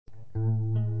Whoa,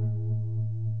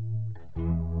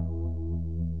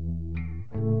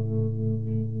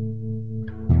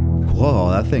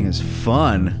 that thing is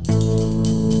fun.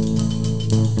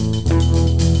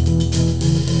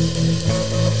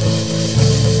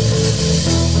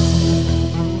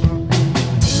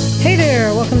 Hey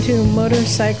there, welcome to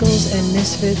Motorcycles and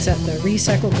Misfits at the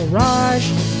Recycle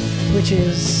Garage, which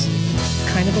is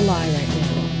kind of a lie right now.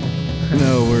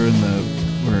 No, we're in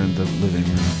the living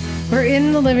room. We're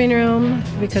in the living room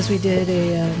because we did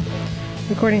a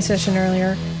recording session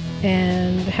earlier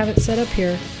and have it set up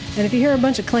here. And if you hear a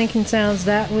bunch of clanking sounds,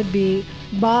 that would be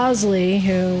Bosley,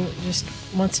 who just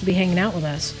wants to be hanging out with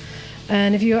us.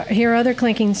 And if you hear other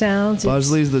clinking sounds,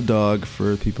 Bosley's the dog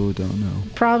for people who don't know.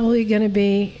 Probably going to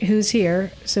be who's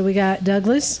here. So we got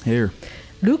Douglas. Here.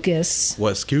 Lucas.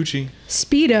 What's Gucci?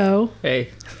 Speedo. Hey.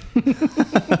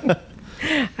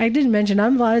 I didn't mention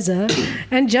I'm Liza.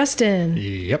 And Justin.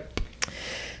 Yep.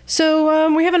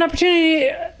 So we have an opportunity.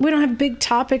 We don't have big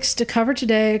topics to cover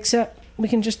today, except we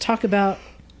can just talk about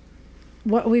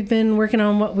what we've been working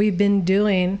on, what we've been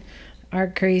doing, our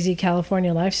crazy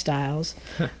California lifestyles.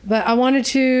 But I wanted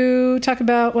to talk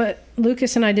about what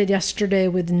Lucas and I did yesterday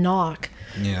with Knock,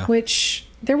 which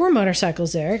there were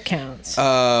motorcycles there. It counts.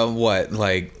 What,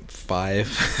 like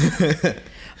 5?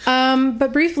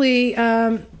 But briefly,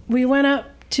 we went up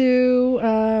to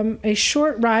a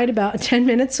short ride about 10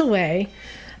 minutes away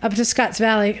up to Scotts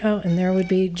Valley. Oh, and there would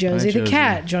be Josie the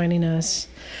cat joining us.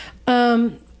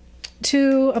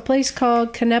 To a place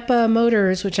called Canepa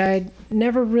Motors, which I'd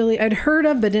heard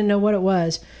of but didn't know what it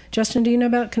was. Justin, do you know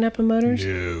about Canepa Motors?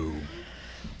 No.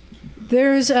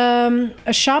 There's a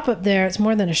shop up there. It's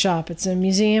more than a shop. It's a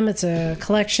museum. It's a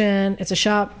collection. It's a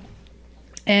shop.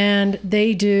 And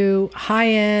they do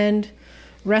high-end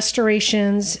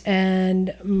restorations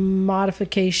and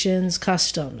modifications,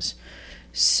 customs.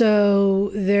 So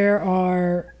there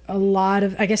are a lot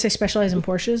of, I guess they specialize in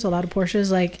Porsches, a lot of Porsches,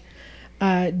 like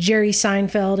Jerry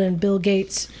Seinfeld and Bill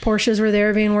Gates Porsches were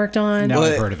there being worked on. Now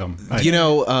I've heard of them.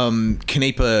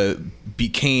 Canepa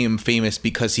became famous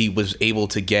because he was able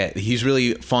to he's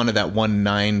really fond of that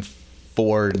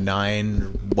 1949,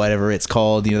 whatever it's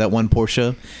called, that one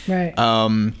Porsche. Right.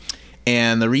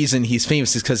 And the reason he's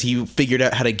famous is because he figured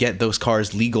out how to get those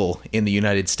cars legal in the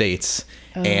United States.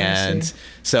 Oh, and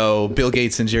so Bill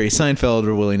Gates and Jerry Seinfeld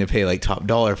were willing to pay like top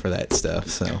dollar for that stuff.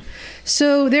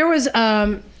 So there was,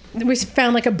 we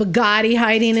found like a Bugatti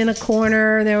hiding in a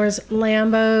corner. There was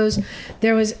Lambos.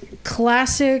 There was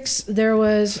classics. There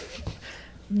was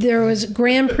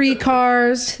Grand Prix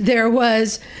cars.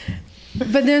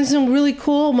 But then some really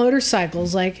cool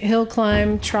motorcycles like Hill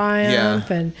Climb Triumph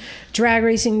and Drag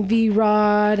Racing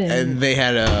V-Rod. And they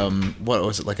had, what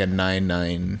was it, like a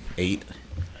 998?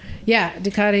 Yeah,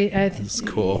 Ducati. It's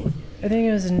cool. I think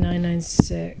it was a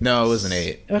 996. No, it was an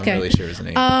 8. Okay. I'm really sure it was an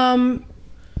 8.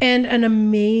 And an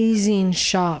amazing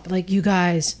shop. Like, you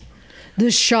guys,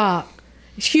 the shop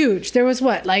is huge. There was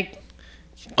what, like...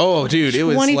 Oh, dude, it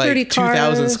was 20, like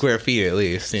 2,000 cars. square feet at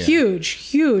least. Yeah.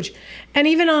 Huge. And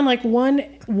even on like one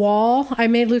wall, I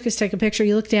made Lucas take a picture.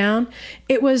 You look down.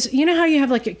 It was, you know how you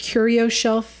have like a curio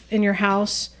shelf in your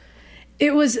house?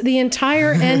 It was the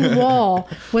entire end wall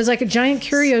was like a giant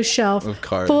curio shelf of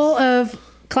cars. Full of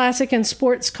classic and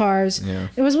sports cars. Yeah.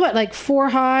 It was what, like 4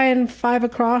 high and 5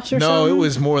 across or something? No, it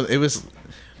was more.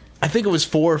 I think it was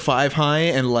 4 or 5 high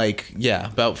and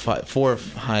about 4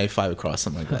 high, 5 across,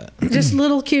 something like that. Just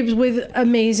little cubes with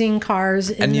amazing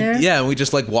cars in there. Yeah, and we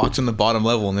just like walked on the bottom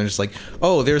level and they're just like,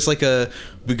 oh, there's like a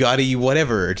Bugatti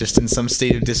whatever just in some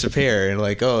state of disrepair, and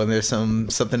like, oh, and there's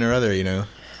something or other,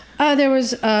 There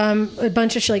was a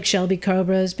bunch of like Shelby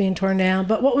Cobras being torn down.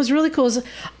 But what was really cool is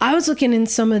I was looking in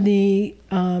some of the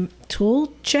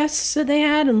tool chests that they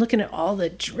had and looking at all the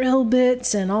drill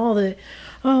bits and all the...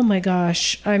 Oh my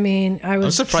gosh. I mean,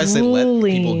 I'm surprised drooling.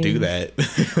 They let people do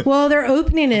that. Well, they're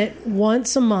opening it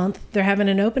once a month. They're having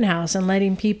an open house and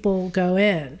letting people go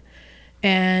in.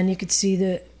 And you could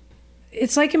see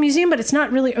it's like a museum, but it's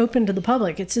not really open to the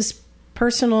public. It's this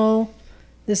personal...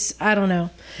 I don't know.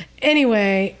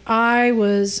 Anyway,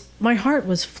 my heart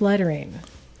was fluttering.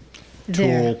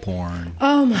 Tool porn.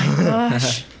 Oh my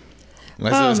gosh.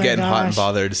 Unless it was getting hot and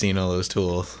bothered seeing all those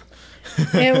tools.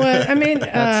 It was, I mean...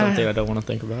 That's something I don't want to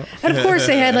think about. And of course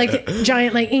they had like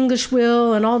giant like English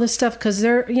wheel and all this stuff because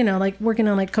they're, like working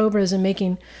on like Cobras and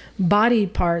making body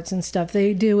parts and stuff.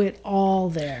 They do it all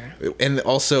there. And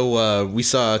also we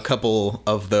saw a couple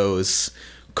of those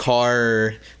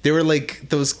they were like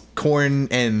those corn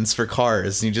ends for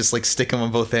cars, and you just like stick them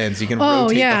on both ends. You can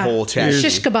rotate the whole chassis.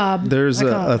 Shish kebab. There's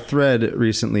a thread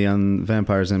recently on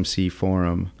Vampires MC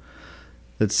forum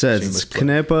that says Shameless it's plug.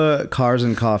 Canepa Cars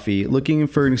and Coffee. Looking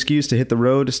for an excuse to hit the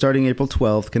road starting April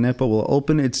 12th, Canepa will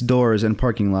open its doors and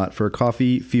parking lot for a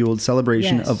coffee-fueled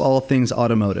celebration Yes. of all things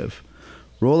automotive.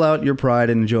 Roll out your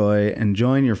pride and joy and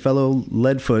join your fellow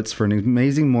Leadfoots for an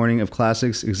amazing morning of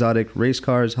classics, exotic race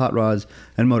cars, hot rods,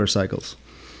 and motorcycles.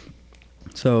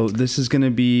 So this is going to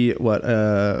be,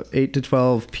 8 to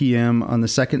 12 p.m. on the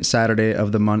second Saturday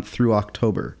of the month through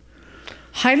October.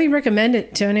 Highly recommend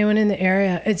it to anyone in the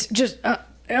area. It's just,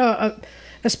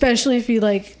 especially if you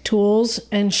like tools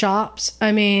and shops.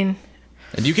 I mean,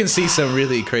 And you can see some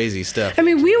really crazy stuff.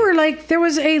 we were like, there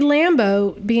was a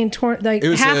Lambo being torn, like It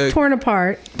was half torn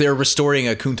apart. They're restoring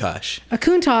a Countach. A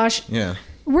Countach. Yeah.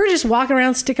 We're just walking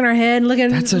around, sticking our head,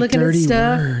 looking at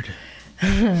stuff. word.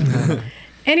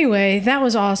 Anyway, that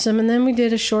was awesome. And then we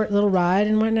did a short little ride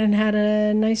and went and had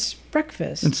a nice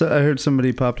breakfast. And so I heard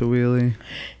somebody popped a wheelie.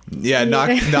 Yeah, not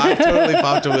totally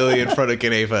popped a wheelie in front of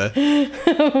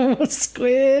Canepa.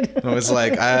 Squid. I was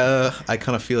like, I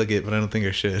kind of feel like it, but I don't think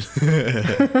I should.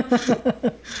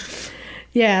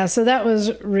 Yeah, so that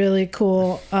was really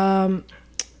cool.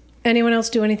 Anyone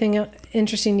else do anything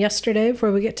interesting yesterday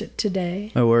before we get to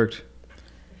today? I worked.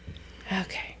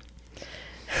 Okay.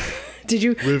 Did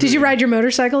you ride your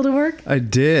motorcycle to work? I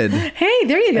did. Hey,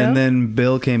 there you go. And then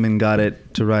Bill came and got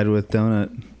it to ride with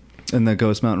Donut in the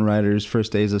Ghost Mountain Riders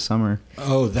first days of summer.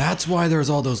 Oh, that's why there's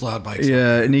all those loud bikes.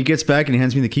 Yeah, and he gets back and he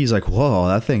hands me the keys like, whoa,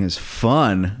 that thing is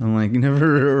fun. I'm like, you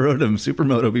never rode a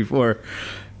Supermoto before.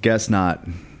 Guess not.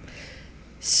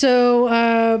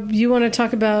 So you want to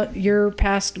talk about your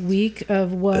past week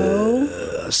of woe?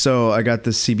 So I got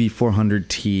the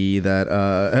CB400T that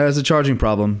has a charging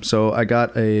problem. So I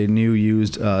got a new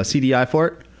used CDI for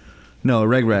it. No, a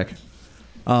reg rec.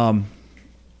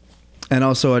 And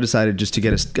also I decided just to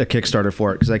get a Kickstarter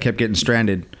for it because I kept getting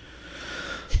stranded.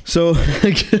 So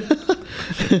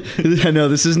I know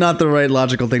this is not the right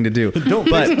logical thing to do. Don't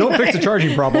fix the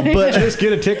charging problem, but just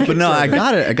get a ticket. But no, I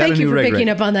got it. I got Thank a new you for reg picking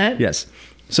rec. up on that. Yes.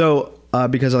 So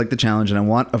because I like the challenge and I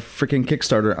want a freaking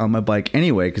Kickstarter on my bike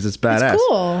anyway because it's badass. It's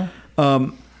cool.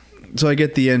 So I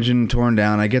get the engine torn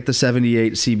down. I get the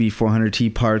 78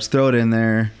 CB400T parts, throw it in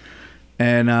there.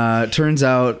 And turns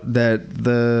out that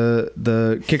the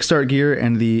kickstart gear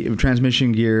and the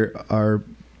transmission gear are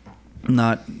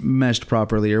not meshed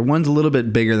properly, or one's a little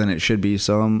bit bigger than it should be.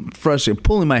 So I'm frustrated,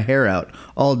 pulling my hair out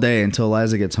all day until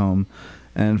Liza gets home,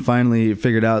 and finally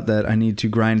figured out that I need to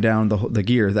grind down the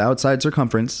gear, the outside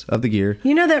circumference of the gear.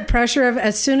 You know that pressure of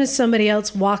as soon as somebody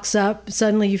else walks up,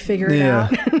 suddenly you figure it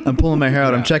out. I'm pulling my hair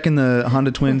out. I'm checking the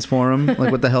Honda Twins forum.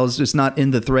 Like, what the hell is it's not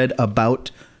in the thread about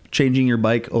changing your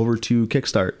bike over to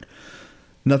Kickstart.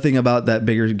 Nothing about that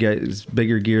bigger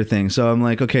gear thing. So I'm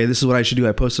like, okay, this is what I should do.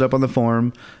 I post it up on the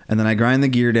forum, and then I grind the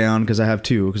gear down because I have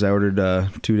two, because I ordered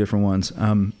 2 different ones.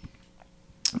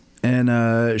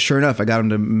 And sure enough, I got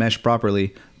them to mesh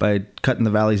properly by cutting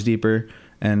the valleys deeper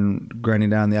and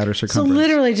grinding down the outer So circumference.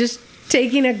 literally just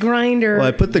taking a grinder. Well,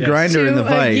 I put the grinder in the to a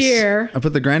vise. gear. I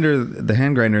put the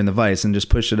hand grinder in the vise and just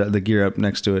pushed the gear up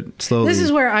next to it slowly. This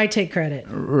is where I take credit.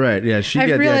 Right, yeah. She I've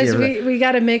got the realized idea of that. we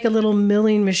got to make a little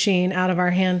milling machine out of our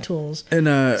hand tools. And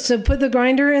So put the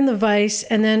grinder in the vise,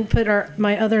 and then put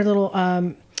my other little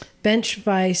bench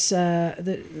vise,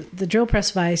 the drill press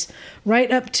vise,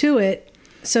 right up to it,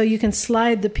 so you can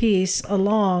slide the piece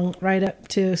along right up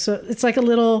to. So it's like a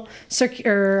little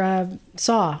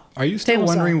saw. Are you still Table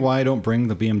saw. wondering why I don't bring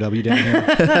the BMW down here?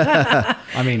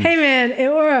 I mean, Hey man,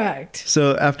 it worked.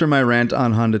 So after my rant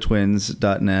on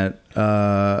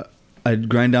HondaTwins.net, I'd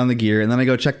grind down the gear, and then I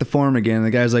go check the forum again, and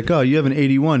the guy's like, oh, you have an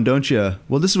 81, don't you?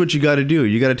 Well, this is what you got to do.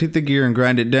 You got to take the gear and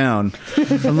grind it down.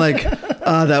 I'm like,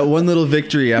 that one little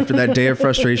victory after that day of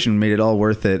frustration made it all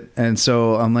worth it. And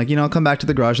so I'm like, I'll come back to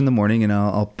the garage in the morning, and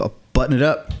I'll button it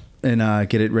up and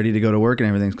get it ready to go to work and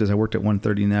everything, because I worked at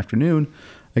 1:30 in the afternoon.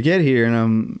 I get here, and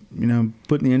I'm,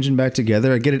 putting the engine back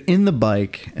together. I get it in the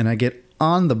bike, and I get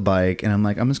on the bike, and I'm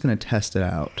like, I'm just going to test it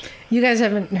out. You guys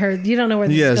haven't heard. You don't know where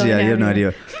this is going. Yeah, you have no down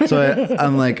here. idea. So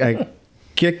I'm like, I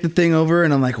kick the thing over,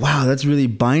 and I'm like, wow, that's really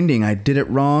binding. I did it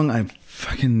wrong. I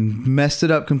fucking messed it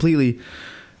up completely.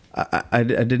 I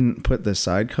didn't put the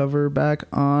side cover back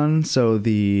on, so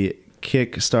the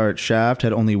kickstart shaft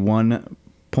had only one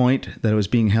point that it was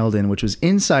being held in, which was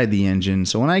inside the engine.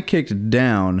 So when I kicked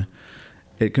down,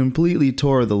 it completely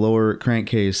tore the lower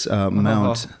crankcase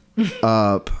mount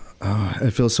up. Oh, I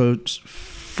feel so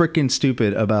freaking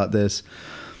stupid about this.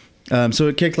 So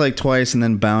it kicked like twice and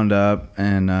then bound up,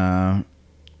 and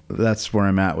that's where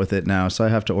I'm at with it now. So I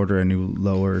have to order a new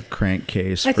lower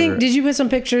crankcase. I think. Did you put some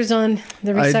pictures on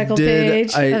the recycle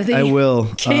page? I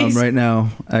will case? right now.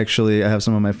 Actually, I have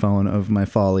some on my phone of my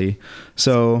folly.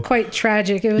 So quite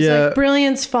tragic. It was like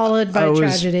brilliance followed by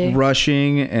tragedy. I was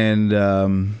rushing, and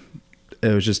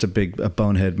it was just a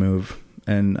bonehead move,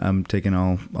 and I'm taking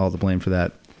all the blame for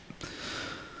that.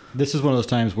 This is one of those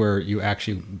times where you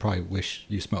actually probably wish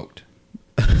you smoked.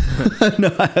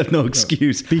 No, I have no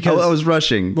excuse. Because I was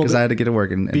rushing because I had to get to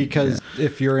work. Because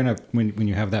if you're in when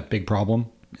you have that big problem,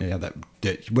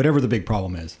 whatever the big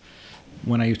problem is,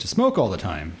 when I used to smoke all the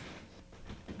time,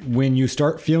 when you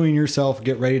start feeling yourself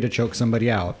get ready to choke somebody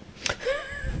out.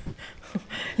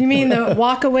 You mean the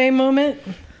walk away moment?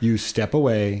 You step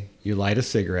away, you light a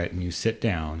cigarette, and you sit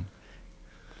down,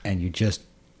 and you just,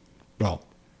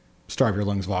 starve your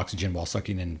lungs of oxygen while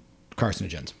sucking in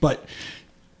carcinogens. But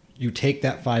you take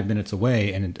that 5 minutes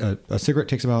away, and a cigarette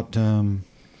takes about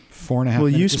 4.5 minutes. Well,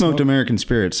 you smoked American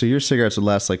Spirit, so your cigarettes would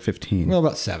last like 15. Well,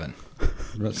 about 7.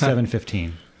 About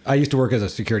 7:15. I used to work as a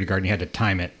security guard, and you had to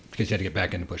time it because you had to get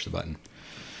back in and push the button.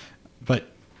 But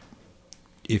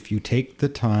if you take the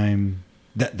time,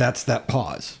 that's that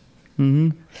pause.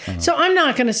 Mm-hmm. So I'm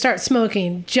not going to start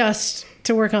smoking just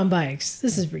to work on bikes.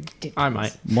 This is ridiculous. I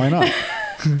might. Why not?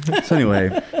 So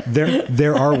anyway,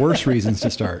 there are worse reasons to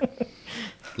start.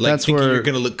 Like that's thinking you're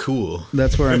going to look cool.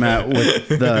 That's where I'm at with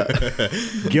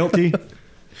the guilty.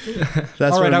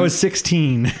 That's all right. I was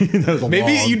 16. That was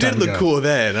maybe you did look cool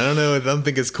then. I don't know. I don't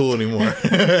think it's cool anymore.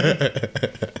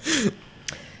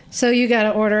 So you got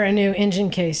to order a new engine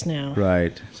case now.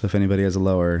 Right. So if anybody has a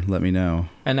lower, let me know.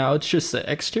 And now it's just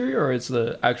the exterior, or it's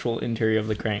the actual interior of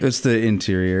the crank? It's the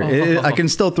interior. I can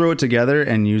still throw it together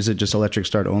and use it just electric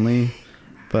start only,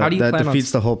 but that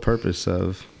defeats the whole purpose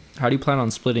of. How do you plan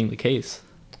on splitting the case?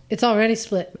 It's already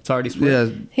split. It's already split? Yeah.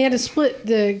 He had to split.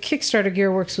 The Kickstarter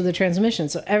gear works with the transmission,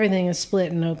 so everything is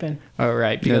split and open. Oh,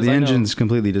 right. Yeah, the engine's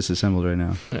completely disassembled right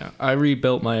now. Yeah, I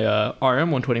rebuilt my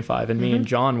RM125, and me and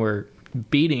John were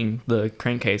beating the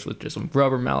crankcase with just some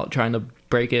rubber mallet, trying to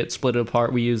break it, split it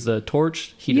apart. We used the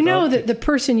torch, heat it up. You know that the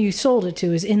person you sold it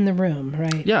to is in the room,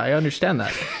 right? Yeah, I understand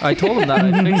that. I told him that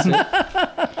I fixed it.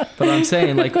 But I'm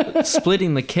saying, like,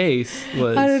 splitting the case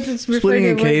was...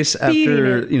 Splitting a case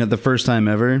after, the first time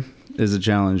ever is a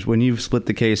challenge. When you've split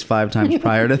the case 5 times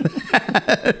prior to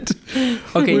that...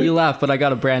 Okay, you laugh, but I got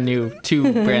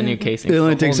two brand new casings. It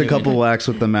only takes a couple whacks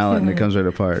with the mallet and it comes right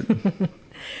apart.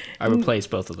 I replaced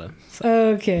both of them. So.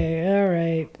 Okay, all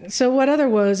right. So what other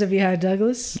woes have you had,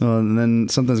 Douglas? Well, and then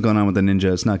something's going on with the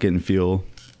Ninja. It's not getting fuel.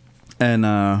 And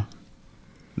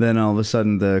then all of a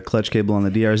sudden the clutch cable on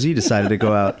the DRZ decided to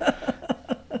go out.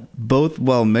 Both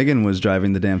while Megan was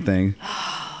driving the damn thing.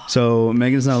 So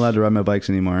Megan's not allowed to ride my bikes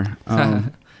anymore.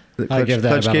 The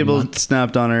clutch cable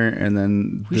snapped on her, and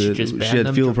then she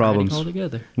had fuel problems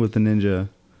with the Ninja.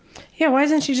 Yeah, why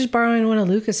isn't she just borrowing one of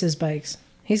Lucas's bikes?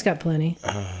 He's got plenty. She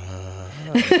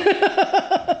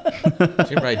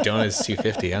ride Donna's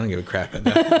 250. I don't give a crap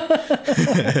about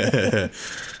that.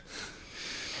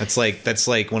 That's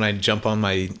like when I jump on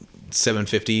my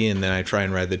 750 and then I try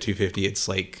and ride the 250. It's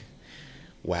like,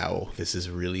 wow, this is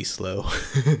really slow.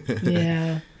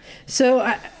 Yeah. So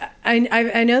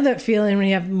I know that feeling when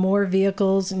you have more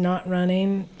vehicles not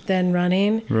running than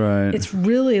running. Right. It's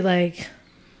really like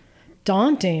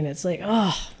daunting. It's like,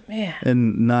 oh man.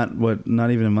 And not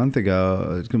even a month ago,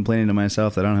 I was complaining to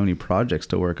myself that I don't have any projects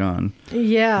to work on.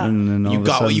 Yeah. And then you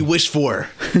got what you wished for.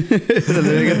 And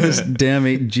then I got this damn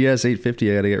GS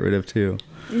 850 I got to get rid of too.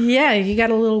 Yeah, you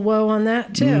got a little woe on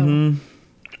that too. Mm-hmm.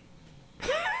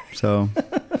 So,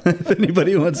 if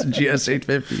anybody wants a GS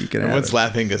 850, you can have it. Everyone's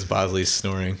laughing because Bosley's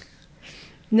snoring.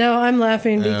 No, I'm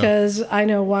laughing because I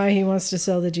know why he wants to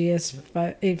sell the GS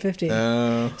 850.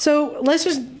 So let's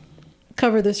just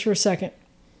cover this for a second.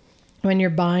 When you're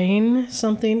buying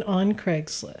something on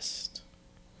Craigslist,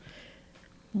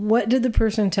 what did the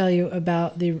person tell you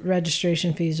about the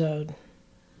registration fees owed?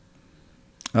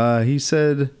 He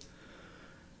said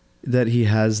that he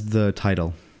has the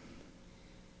title.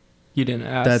 You didn't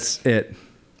ask? That's it.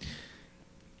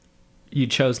 You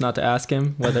chose not to ask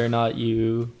him whether or not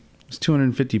you... It's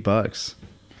 $250.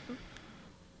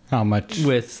 How much?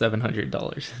 With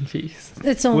 $700 in fees.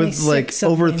 It's only with like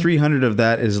over 300 of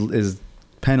that is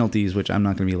penalties, which I'm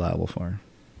not going to be liable for.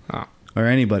 Oh. Or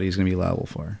anybody's going to be liable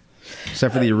for.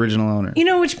 Except for the original owner. You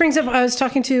know, which brings up, I was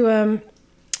talking to,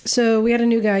 so we had a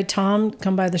new guy, Tom,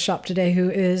 come by the shop today, who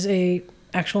is a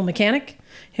actual mechanic.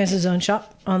 He has his own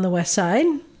shop on the west side.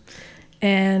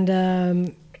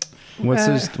 And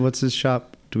what's his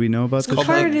shop? Do we know about this?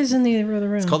 It is in the other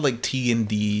room. It's called like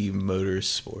T&D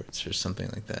Motorsports or something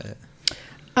like that.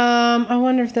 I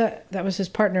wonder if that was his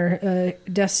partner,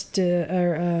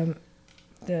 Devin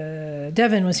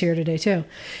was here today too.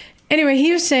 Anyway,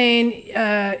 he was saying,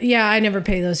 yeah, I never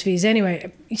pay those fees anyway.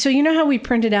 So you know how we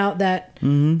printed out that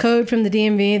code from the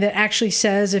DMV that actually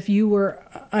says if you were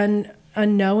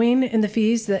unknowing in the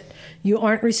fees that you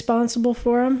aren't responsible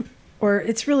for them, or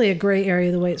it's really a gray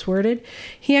area the way it's worded.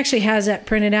 He actually has that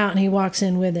printed out and he walks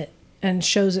in with it and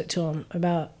shows it to him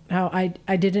about how I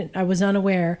was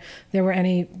unaware there were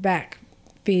any back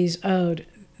fees owed.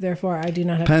 Therefore, I do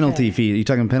not have penalty to pay. fee. Are you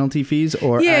talking penalty fees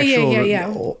or Yeah.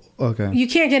 Oh, okay. You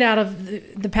can't get out of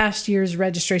the past year's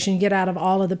registration. You get out of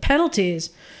all of the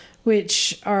penalties,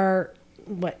 which are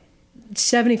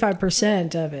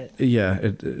 75% of it. Yeah,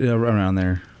 around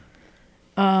there.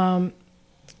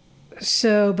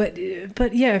 So, but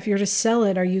yeah, if you're to sell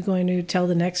it, are you going to tell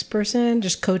the next person,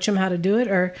 just coach them how to do it,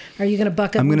 or are you going to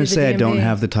buck up? I'm going to say I don't DMV?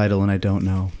 have the title and I don't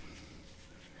know.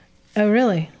 Oh,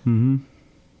 really? Mm-hmm.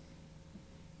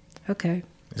 Okay.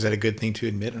 Is that a good thing to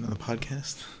admit on the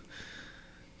podcast?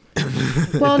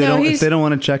 Well, If they don't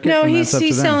want to check it, no, then he's that's up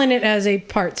to them. selling it as a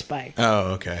parts bike.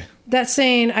 Oh, okay. That's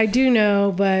saying I do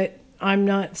know, but I'm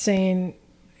not saying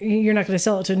you're not going to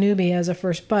sell it to a newbie as a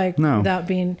first bike No. without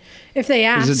being. If they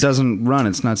ask, Because it doesn't run.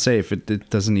 It's not safe. It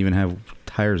doesn't even have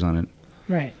tires on it.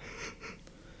 right?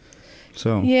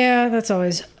 So Yeah, that's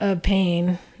always a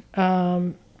pain.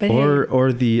 But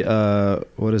or the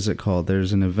what is it called?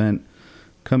 There's an event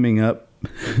coming up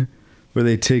where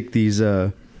they take these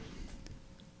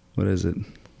what is it?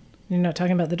 you're not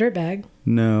talking about the dirt bag.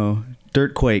 No,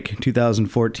 Dirtquake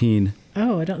 2014.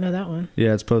 Oh, I don't know that one.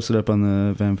 Yeah, it's posted up on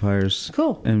the Vampires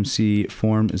Cool. MC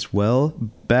forum as well.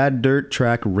 Bad dirt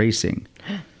track racing.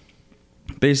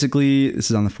 Basically, this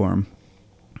is on the forum.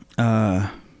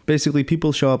 Basically,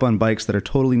 people show up on bikes that are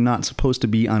totally not supposed to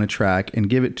be on a track and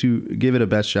give it a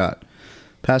best shot.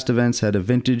 Past events had a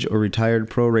vintage or retired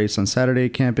pro race on Saturday,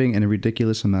 camping, and a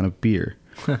ridiculous amount of beer.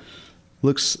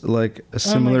 Looks like a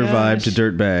similar vibe to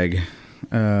Dirtbag.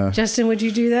 Justin, would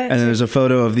you do that? And then there's a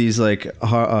photo of these like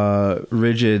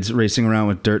rigids racing around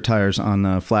with dirt tires on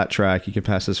a flat track. You could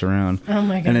pass this around. Oh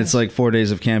my god! And it's like 4 days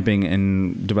of camping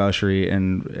and debauchery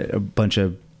and a bunch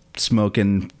of smoke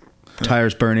and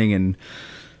tires burning and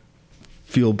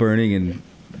fuel burning and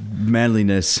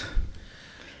manliness.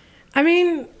 I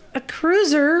mean, a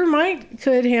cruiser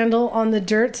could handle on the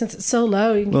dirt since it's so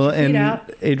low. You can get your feet out.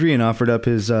 Adrian offered up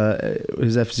his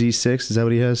FZ6. Is that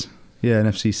what he has? Yeah, an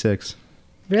FC6.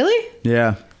 Really?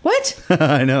 Yeah. What?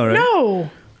 I know, right? No.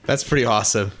 That's pretty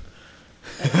awesome.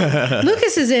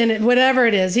 Lucas is in it. Whatever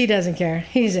it is, he doesn't care.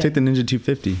 He's in. Take the Ninja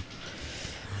 250.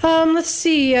 Let's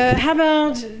see. How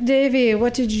about Davey?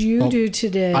 What did you do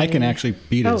today? I can actually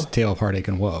beat his tail of heartache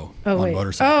and woe on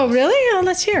motorcycles. Oh, really? Oh,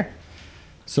 let's hear.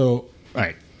 So, all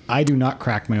right. I do not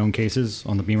crack my own cases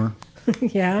on the Beamer.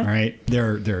 Yeah. All right.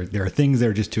 There are things that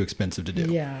are just too expensive to do.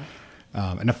 Yeah.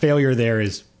 And a failure there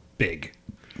is big.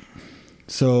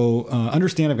 So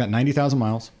understand I've got 90,000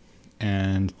 miles.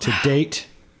 And to date,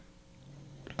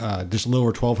 just a little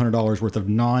over $1,200 worth of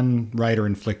non-rider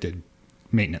inflicted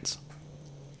maintenance.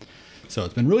 So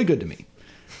it's been really good to me.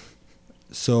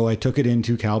 So I took it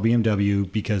into Cal BMW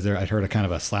because I'd heard a kind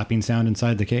of a slapping sound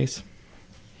inside the case.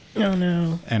 Oh,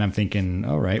 no. And I'm thinking,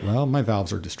 all right, well, my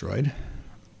valves are destroyed.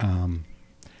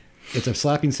 It's a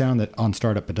slapping sound that on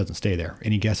startup, it doesn't stay there.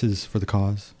 Any guesses for the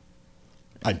cause?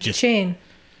 Chain.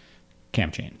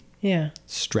 Cam chain. Yeah.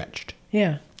 Stretched.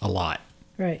 Yeah. A lot.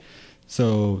 Right.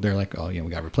 So they're like, oh, we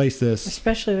got to replace this.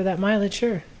 Especially with that mileage,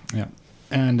 sure. Yeah.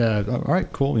 And, all right,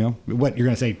 cool. What you're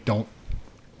going to say, don't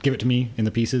give it to me in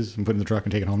the pieces and put it in the truck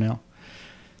and take it home now.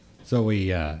 So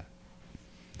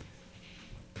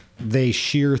they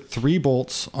shear 3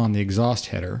 bolts on the exhaust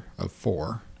header of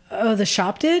 4. Oh, the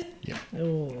shop did? Yeah.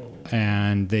 Oh.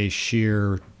 And they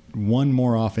shear 1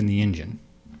 more off in the engine.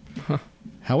 Huh.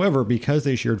 However, because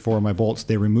they sheared 4 of my bolts,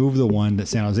 they removed the one that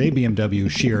San Jose BMW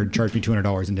sheared, charged me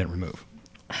 $200 and didn't remove.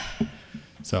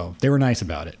 So they were nice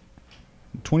about it.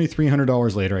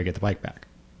 $2,300 later, I get the bike back.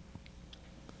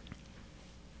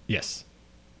 Yes.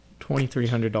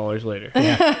 $2,300 later.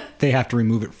 They have to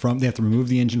remove it they have to remove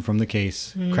the engine from the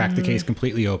case, crack the case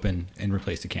completely open, and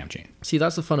replace the cam chain. See,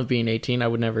 that's the fun of being 18. I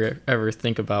would never ever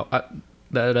think about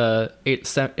that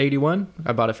 81.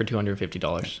 I bought it for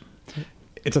 $250.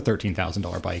 It's a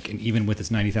 $13,000 bike, and even with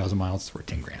its 90,000 miles, it's worth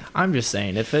 $10,000. I'm just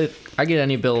saying, if I get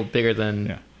any bill bigger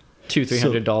than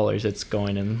 $200-$300, it's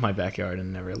going in my backyard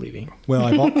and never leaving.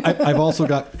 Well, I've also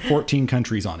got 14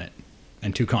 countries on it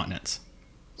and 2 continents,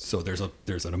 so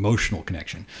there's an emotional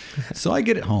connection. So I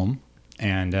get it home,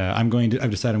 and I've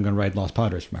decided I'm going to ride Los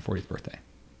Padres for my 40th birthday,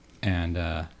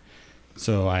 and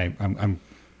so I'm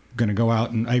going to go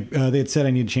out and they had said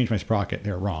I need to change my sprocket.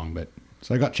 They were wrong, but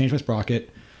so I got changed my sprocket.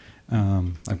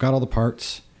 I've got all the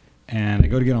parts, and I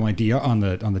go to get on my on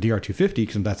the DR250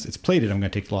 because it's plated. I'm going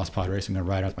to take the Los Padres. I'm going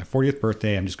to ride out my 40th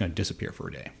birthday. I'm just going to disappear for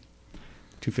a day.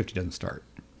 250 doesn't start.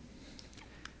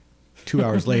 2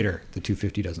 hours later, the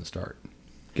 250 doesn't start.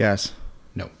 Gas.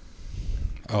 No.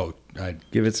 Oh,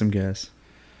 Give it some gas.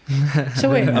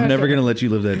 So wait, I'm never going to let you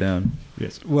live that down.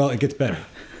 yes. Well, it gets better.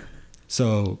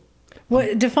 So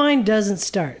What define doesn't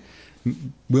start?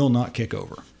 will not kick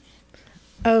over.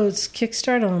 Oh, it's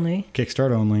kickstart only.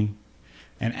 Kickstart only.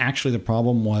 And actually, the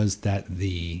problem was that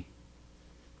the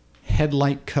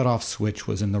headlight cutoff switch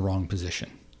was in the wrong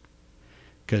position.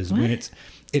 Because when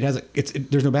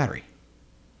there's no battery.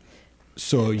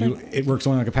 So it works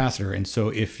only on a capacitor. And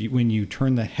so when you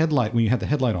have the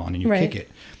headlight on and you kick it,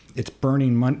 it's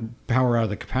burning power out of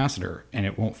the capacitor and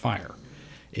it won't fire.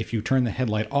 If you turn the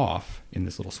headlight off in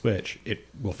this little switch, it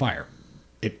will fire.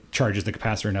 It charges the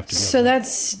capacitor enough to be able So to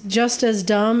that's just as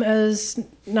dumb as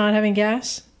not having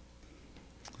gas?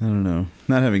 I don't know.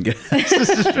 Not having gas.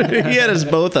 He had us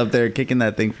both up there kicking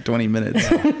that thing for 20 minutes.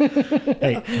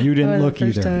 Hey, you didn't look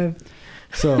either. Time.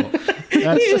 So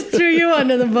He just threw you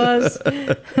under the bus.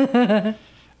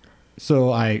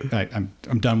 So I'm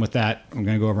done with that. I'm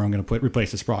going to go over. I'm going to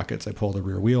replace the sprockets. I pull the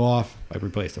rear wheel off. I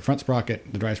replace the front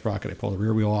sprocket, the drive sprocket. I pull the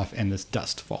rear wheel off, and this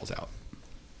dust falls out.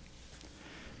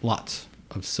 Lots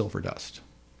of silver dust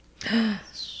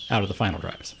out of the final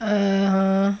drives.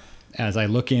 As I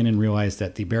look in and realize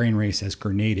that the bearing race has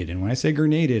grenaded, and when I say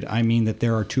grenaded, I mean that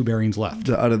there are 2 bearings left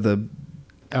Out of the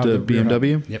out of the rear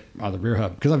BMW? hub. Yep, out of the rear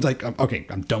hub. Because I was like, okay,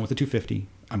 I'm done with the 250.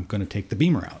 I'm going to take the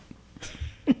Beamer out.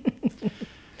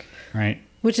 Right?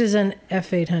 Which is an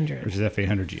F800. Which is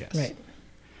F800 GS. Right.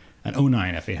 An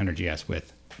 09 F800 GS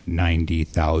with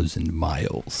 90,000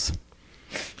 miles.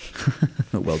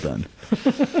 Well done.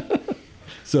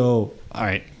 So, all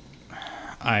right.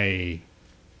 I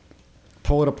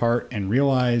pull it apart and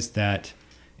realize that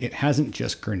it hasn't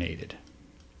just grenaded.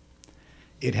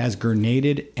 It has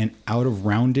grenaded and out of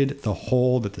rounded the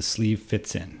hole that the sleeve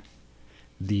fits in.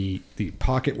 The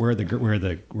pocket where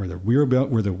the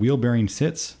wheel bearing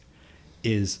sits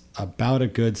is about a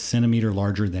good centimeter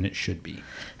larger than it should be.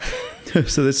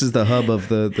 So this is the hub of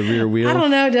the rear wheel. I don't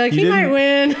know, Doug. He might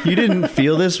win. You didn't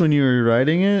feel this when you were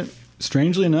riding it?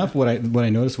 Strangely enough, what I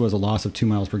noticed was a loss of 2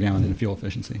 miles per gallon in fuel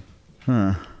efficiency.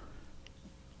 Huh.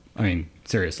 I mean,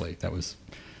 seriously, that was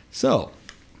so.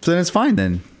 So then it's fine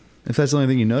then, if that's the only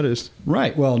thing you noticed.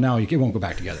 Right. Well, now it won't go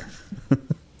back together.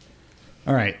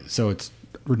 All right. So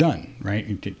we're done, right?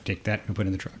 You take that and put it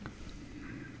in the truck.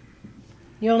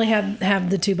 You only have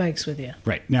the 2 bikes with you.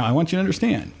 Right. Now, I want you to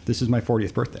understand, this is my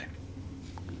 40th birthday.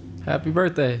 Happy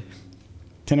birthday.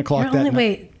 10 o'clock that night.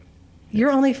 Wait, you're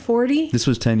only 40? This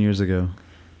was 10 years ago.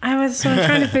 I'm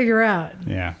trying to figure out.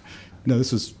 Yeah. No,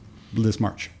 this was this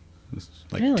March. This was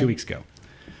like Really? 2 weeks ago.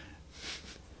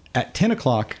 At 10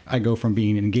 o'clock, I go from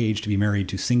being engaged to be married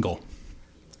to single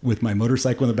with my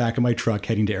motorcycle in the back of my truck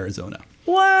heading to Arizona.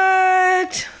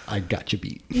 What? I got you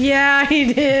beat. Yeah,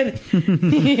 he did.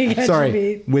 He got Sorry,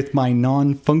 you beat. with my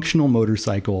non-functional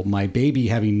motorcycle, my baby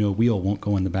having no wheel won't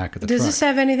go in the back of the Does truck. this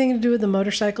have anything to do with the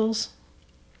motorcycles?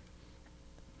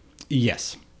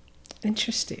 Yes.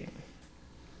 Interesting.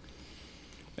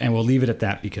 And we'll leave it at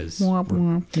that because Does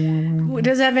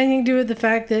it have anything to do with the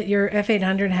fact that your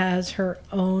F800 has her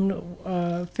own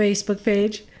Facebook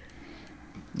page?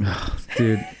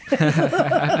 Dude.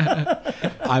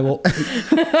 I will.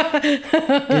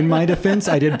 In my defense,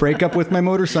 I did break up with my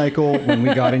motorcycle when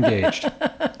we got engaged.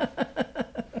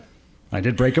 I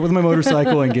did break up with my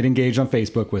motorcycle and get engaged on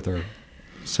Facebook with her.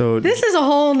 So This is a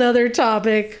whole nother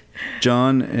topic.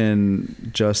 John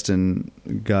and Justin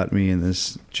got me in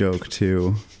this joke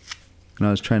too. And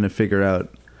I was trying to figure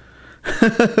out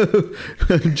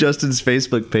Justin's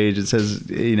Facebook page. It says,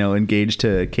 engaged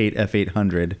to Kate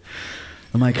F800.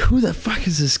 I'm like, who the fuck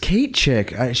is this Kate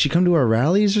chick? She come to our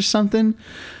rallies or something?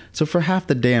 So for half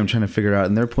the day, I'm trying to figure out,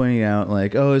 and they're pointing out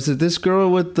like, oh, is it this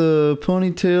girl with the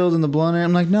ponytails and the blonde hair?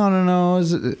 I'm like, no.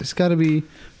 It's got to be,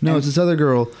 no, it's this other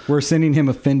girl. We're sending him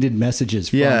offended messages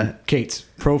from Yeah. Kate's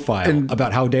profile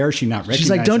about how dare she not recognize She's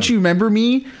like, don't him. you remember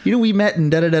me? We met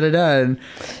and da-da-da-da-da. And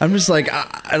I'm just like,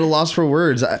 at a loss for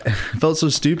words. I felt so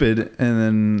stupid. And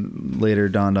then later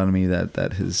dawned on me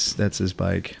that's his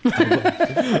bike.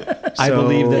 I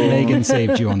believe that Megan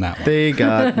saved you on that one. They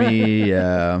got me,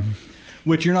 yeah.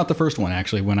 Which you're not the first one,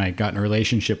 actually. When I got in a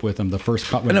relationship with him, the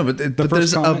first I know, but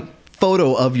there's a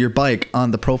photo of your bike on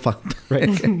the profile. right.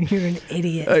 You're an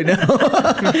idiot. I know.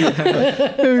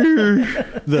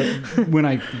 When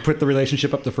I put the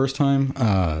relationship up the first time,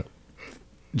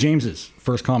 James's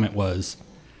first comment was,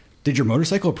 "Did your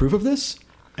motorcycle approve of this?"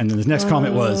 And then the next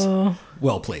comment was,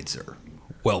 "Well played, sir.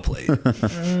 Well played."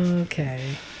 Okay.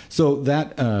 So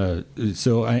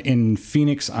in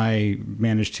Phoenix, I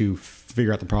managed to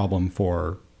figure out the problem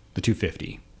for the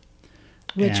 250.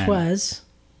 Which was?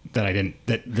 That I didn't.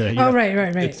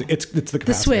 Right. It's the capacitor.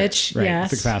 The switch, right?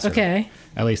 yes. It's the capacitor. Okay.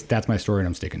 At least that's my story, and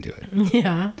I'm sticking to it.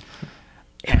 Yeah.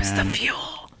 It was the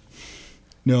fuel.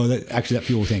 No, that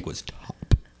fuel tank was top.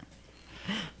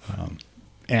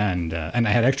 And I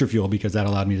had extra fuel because that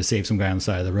allowed me to save some guy on the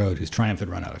side of the road whose Triumph had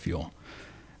run out of fuel.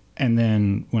 And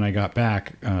then when I got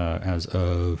back, as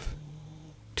of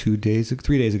 3 days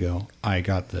ago, I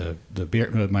got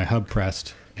my hub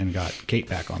pressed and got Kate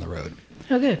back on the road.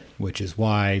 Oh, good. Which is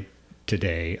why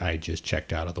today I just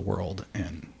checked out of the world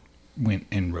and went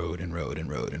and rode.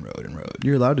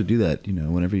 You're allowed to do that,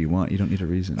 whenever you want. You don't need a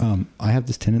reason. I have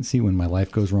this tendency when my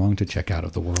life goes wrong to check out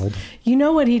of the world. You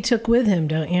know what he took with him,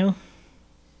 don't you?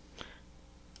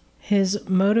 His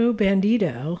Moto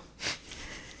Bandito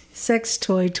sex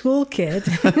toy toolkit.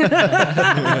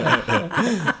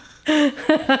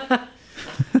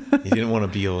 You didn't want to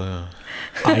be alone.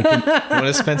 I want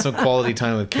to spend some quality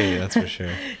time with Kate, that's for sure.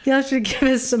 You'll have to give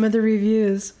us some of the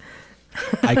reviews.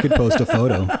 I could post a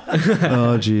photo.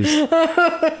 Oh, geez.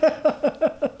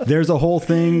 There's a whole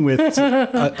thing with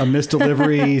a missed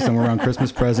delivery somewhere around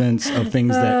Christmas presents of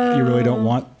things that you really don't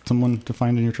want someone to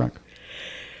find in your truck.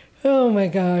 Oh, my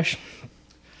gosh.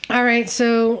 All right,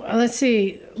 so let's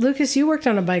see. Lucas, you worked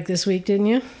on a bike this week, didn't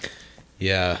you?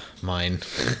 Yeah, mine.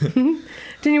 Didn't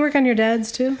you work on your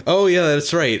dad's, too? Oh, yeah,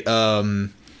 that's right.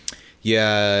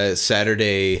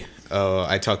 Saturday...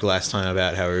 I talked last time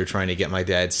about how we were trying to get my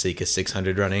dad's Seika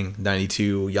 600 running,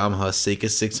 92 Yamaha Seika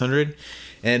 600.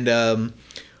 And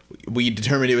we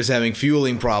determined it was having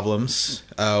fueling problems.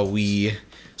 We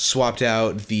swapped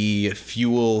out the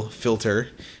fuel filter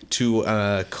to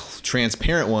a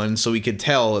transparent one so we could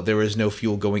tell that there was no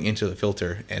fuel going into the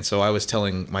filter. And so I was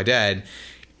telling my dad,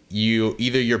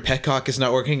 either your petcock is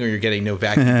not working or you're getting no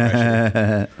vacuum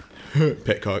pressure.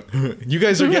 Petcock. You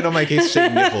guys are getting on my case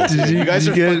shaking nipples. You guys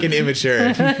are fucking immature.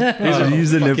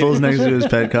 Use the nipples next to his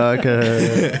petcock.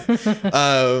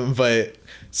 But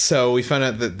so we found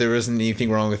out that there wasn't anything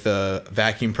wrong with the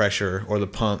vacuum pressure or the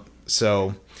pump.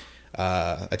 So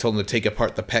I told him to take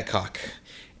apart the petcock.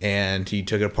 And he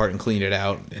took it apart and cleaned it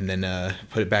out and then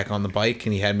put it back on the bike.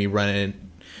 And he had me run it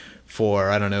for,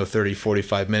 30,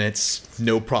 45 minutes.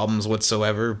 No problems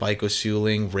whatsoever. Bike was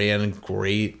fueling, ran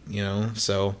great,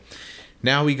 So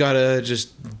now we gotta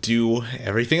just do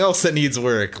everything else that needs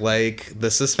work, like the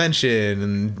suspension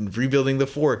and rebuilding the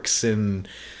forks and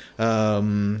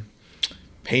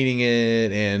painting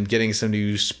it and getting some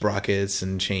new sprockets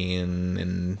and chain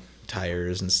and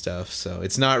tires and stuff. So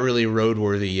it's not really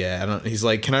roadworthy yet. He's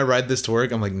like, "Can I ride this to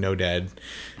work?" I'm like, "No, Dad,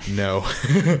 no."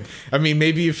 I mean,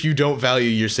 maybe if you don't value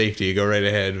your safety, go right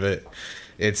ahead, but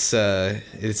it's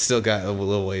still got a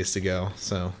little ways to go.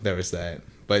 So there was that.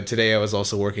 But today I was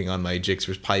also working on my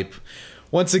Gixxer's pipe.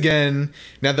 Once again,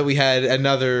 now that we had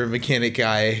another mechanic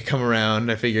guy come around,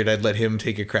 I figured I'd let him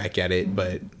take a crack at it,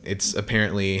 but it's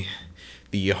apparently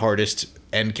the hardest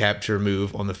end cap to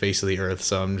remove on the face of the earth.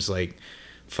 So I'm just like,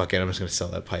 fuck it, I'm just going to sell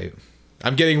that pipe.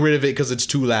 I'm getting rid of it because it's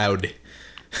too loud.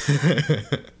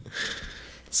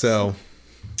 So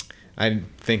I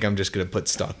think I'm just going to put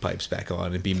stock pipes back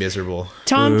on and be miserable.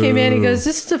 Tom came in, he goes,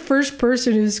 "This is the first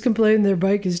person who's complained their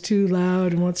bike is too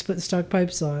loud and wants to put stock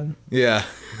pipes on." Yeah.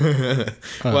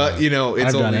 Well,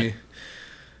 it's only...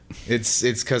 It's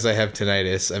because I have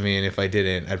tinnitus. I mean, if I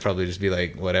didn't, I'd probably just be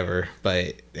like, whatever.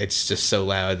 But it's just so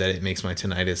loud that it makes my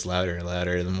tinnitus louder and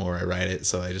louder the more I ride it.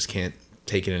 So I just can't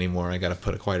take it anymore. I got to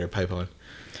put a quieter pipe on.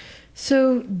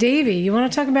 So, Davey, you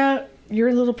want to talk about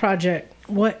your little project,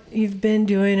 what you've been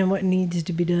doing and what needs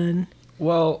to be done?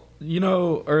 Well,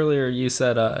 earlier you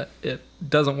said it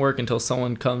doesn't work until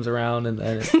someone comes around and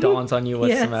then it dawns on you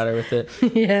what's Yes. the matter with it.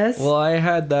 Yes. Well, I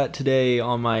had that today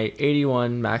on my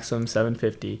 81 Maxim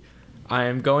 750. I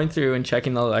am going through and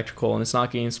checking the electrical and it's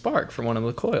not getting spark from one of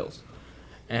the coils.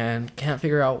 And can't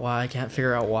figure out why.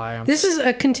 This is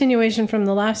a continuation from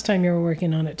the last time you were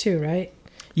working on it too, right?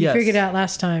 You Yes. figured out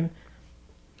last time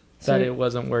that it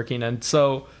wasn't working. And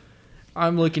so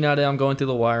I'm looking at it. I'm going through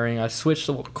the wiring. I switched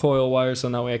the coil wire so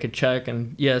that way I could check.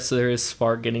 And yes, there is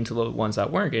spark getting to the ones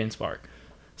that weren't getting spark.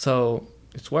 So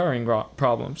it's wiring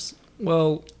problems.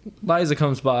 Well, Liza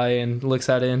comes by and looks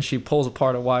at it and she pulls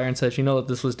apart a wire and says, that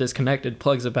this was disconnected,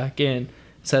 plugs it back in,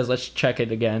 says, let's check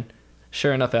it again.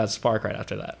 Sure enough, it has spark right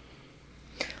after that.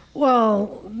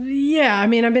 Well, yeah. I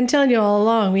mean, I've been telling you all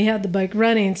along, we had the bike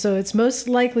running, so it's most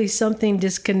likely something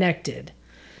disconnected.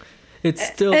 It's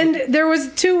still And there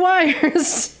was 2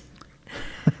 wires.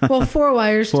 Well, 4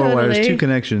 wires 4 totally. wires, 2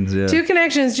 connections. Yeah. 2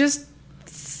 connections, just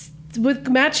with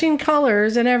matching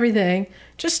colors and everything,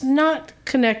 just not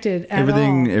connected at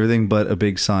all. Everything but a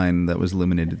big sign that was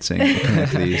illuminated saying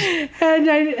connect these.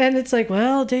 And it's like,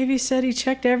 well, Davey said he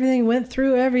checked everything, went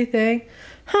through everything.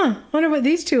 Wonder what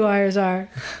these 2 wires are.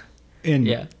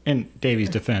 In Davey's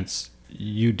defense,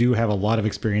 you do have a lot of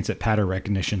experience at pattern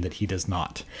recognition that he does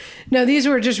not. No, these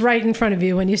were just right in front of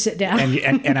you when you sit down.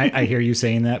 And I hear you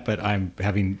saying that, but I'm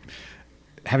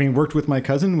having worked with my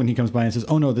cousin when he comes by and says,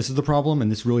 "Oh no, this is the problem,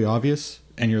 and this is really obvious,"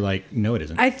 and you're like, "No, it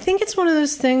isn't." I think it's one of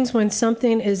those things when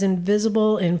something is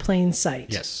invisible in plain sight.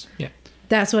 Yes. yeah.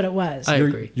 That's what it was. I You're,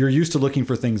 agree. you're used to looking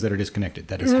for things that are disconnected.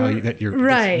 That is how you're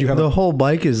Right. You have The whole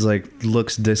bike is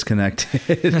looks disconnected.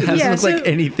 It doesn't look so like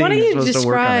anything why don't is you supposed to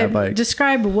work on that bike.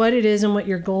 describe what it is and what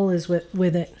your goal is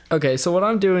with it. Okay, so what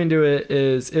I'm doing to it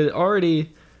is you already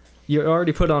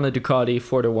put on a Ducati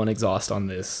 4-to-1 exhaust on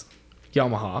this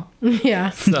Yamaha. Yeah.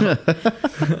 So,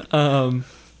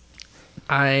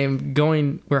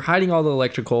 we're hiding all the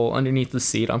electrical underneath the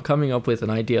seat. I'm coming up with an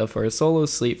idea for a solo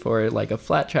seat for it, like a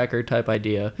flat tracker type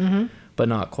idea, but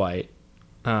not quite.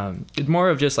 It's more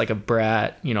of just like a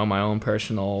brat, my own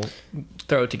personal,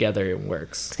 throw it together, it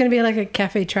works. It's going to be like a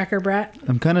cafe tracker brat.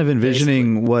 I'm kind of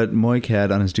envisioning what Moik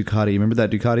had on his Ducati. Remember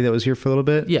that Ducati that was here for a little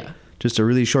bit? Yeah, Just a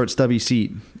really short, stubby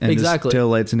seat. And Exactly. just tail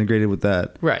lights integrated with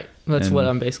that. right. That's And- what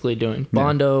I'm basically doing.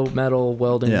 Bondo, metal,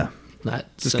 welding. Yeah.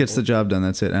 That Just gets the job done.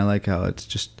 That's it. And I like how it's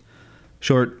just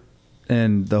short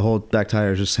and the whole back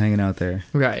tire is just hanging out there.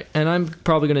 Right, and I'm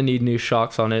probably gonna need new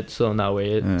shocks on it, so in that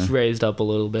way it's Yeah. raised up a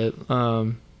little bit.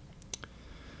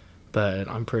 But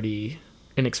I'm pretty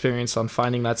inexperienced on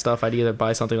finding that stuff. I'd either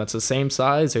buy something that's the same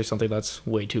size or something that's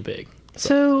way too big.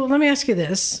 So let me ask you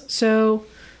this. So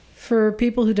for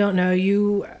people who don't know,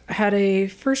 you had a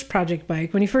first project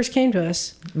bike when you first came to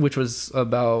us, Which was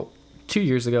about 2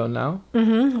 years ago now.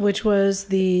 which was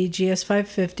the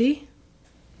GS550.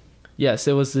 Yes,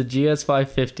 it was the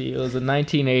GS550. It was a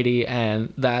 1980,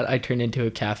 and that I turned into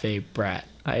a cafe brat.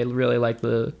 I really like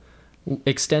the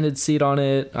extended seat on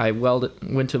it. I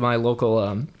went to my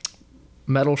local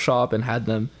metal shop and had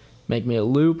them make me a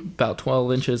loop about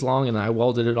 12 inches long, and I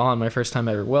welded it on my first time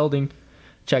ever welding.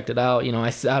 Checked it out. I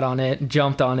sat on it,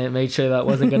 jumped on it, made sure that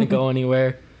wasn't going to go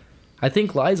anywhere. I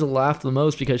think Liza laughed the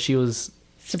most because she was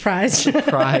Surprise.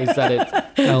 surprised that it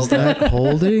held Is that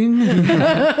holding?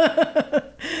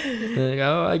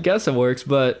 I guess it works,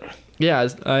 but yeah,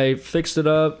 I fixed it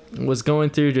up, was going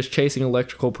through just chasing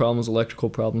electrical problems, and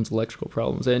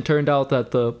it turned out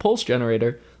that the pulse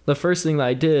generator, the first thing that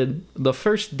I did, the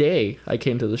first day I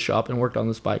came to the shop and worked on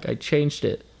this bike, I changed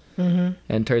it,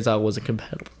 and turns out it wasn't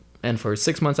compatible. And for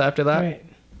 6 months after that, Right.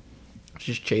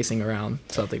 just chasing around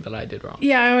something that I did wrong.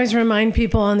 Yeah, I always remind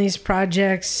people on these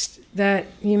projects that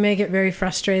you may get very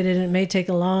frustrated and it may take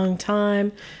a long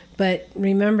time, but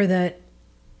remember that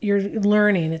you're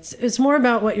learning. It's more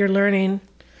about what you're learning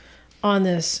on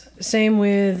this. Same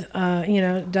with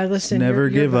Douglas and Never your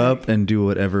give bike. up and do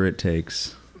whatever it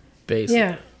takes. Basically.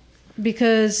 Yeah,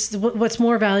 because what's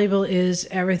more valuable is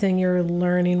everything you're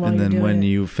learning while And you're then doing when it.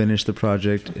 you finish the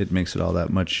project, it makes it all that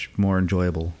much more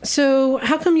enjoyable. So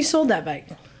how come you sold that bike?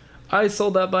 I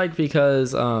sold that bike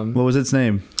because What was its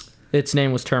name? its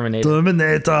name was Terminator.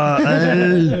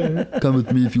 Terminator. Come with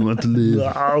me if you want to live.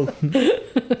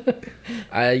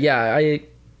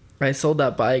 I sold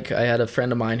that bike. I had a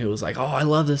friend of mine who was like, "Oh, I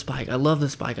love this bike. I love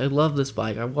this bike. I love this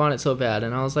bike. I want it so bad."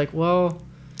 And I was like, "Well,"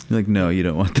 You're like, no, you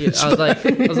don't want this. I was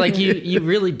like, you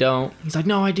really don't. He's like,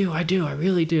 "No, I do. I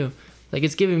really do." Like,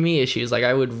 it's giving me issues. Like,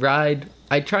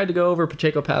 I tried to go over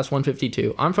Pacheco Pass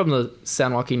 152. I'm from the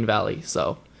San Joaquin Valley,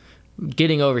 so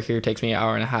getting over here takes me an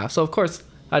hour and a half. So of course,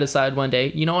 I decided one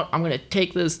day, you know what? I'm going to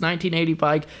take this 1980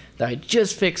 bike that I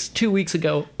just fixed 2 weeks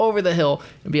ago over the hill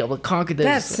and be able to conquer this.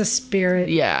 That's the spirit.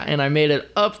 Yeah, and I made it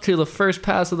up to the first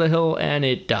pass of the hill, and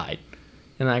it died.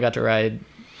 And I got to ride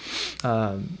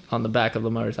on the back of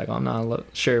the motorcycle. I'm not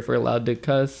sure if we're allowed to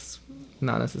cuss.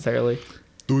 Not necessarily.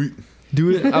 Do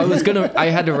it. I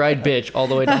had to ride bitch all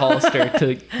the way to Hollister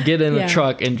to get in the Yeah.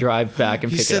 truck and drive back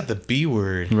and You pick it said up. the B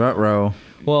word. Ruh-roh.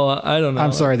 Well, I don't know.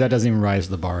 I'm sorry, that doesn't even rise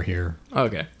to the bar here.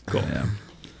 Okay, cool. Yeah.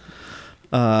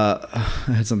 I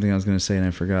had something I was going to say and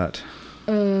I forgot.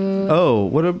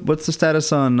 What's the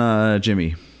status on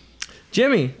Jimmy?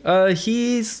 Jimmy,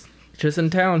 he's just in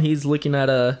town. He's looking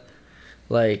at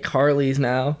like Harleys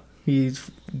now. He's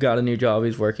got a new job.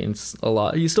 He's working a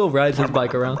lot. He still rides his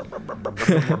bike around.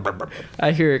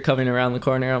 I hear it coming around the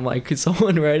corner. I'm like, is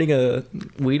someone riding a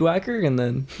weed whacker? And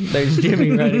then there's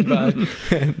Jimmy riding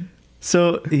by.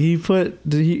 So he put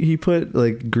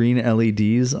like green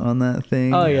LEDs on that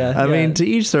thing. Oh, yeah, I yeah. mean, to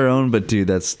each their own, but dude,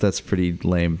 that's pretty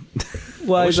lame.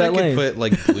 Why I is wish I that could lame? put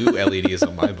like blue LEDs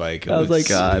on my bike. It I was would like,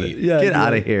 God, sweet. yeah, get yeah.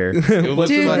 out of here. It would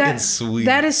Dude, fucking that, sweet.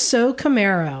 that is so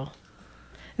Camaro.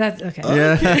 That's okay.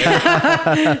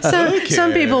 Yeah,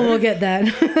 Some people will get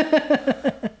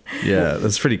that. yeah,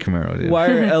 that's pretty Camaro, dude. Why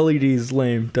are LEDs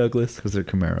lame, Douglas? Because they're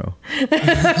Camaro.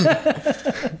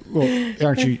 Well,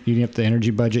 aren't you eating up the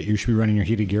energy budget you should be running your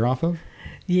heated gear off of?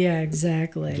 Yeah,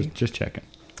 exactly. Just checking.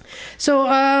 So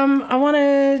I want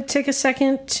to take a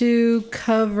second to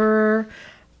cover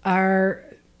our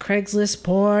Craigslist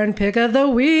porn pick of the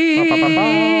week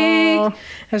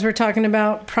as we're talking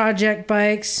about project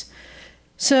bikes.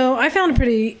 So I found a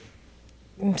pretty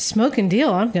smoking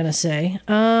deal, I'm going to say.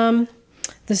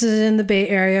 This is in the Bay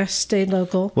Area, stayed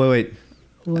local. Wait.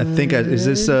 I think is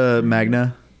this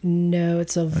Magna? No,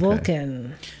 it's a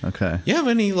Vulcan. Okay. You have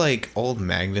any like old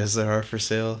Magnas that are for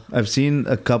sale? I've seen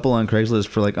a couple on Craigslist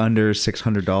for like under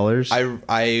 $600.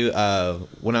 I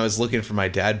when I was looking for my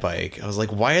dad bike, I was like,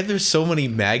 why are there so many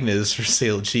Magnas for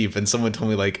sale cheap? And someone told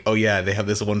me like, oh yeah, they have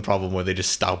this one problem where they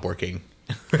just stop working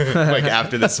like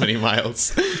after this many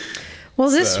miles. Well,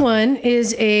 this one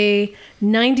is a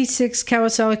 96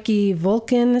 Kawasaki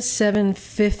Vulcan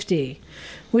 750,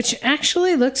 which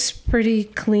actually looks pretty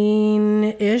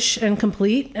clean-ish and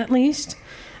complete, at least.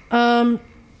 Here's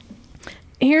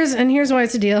why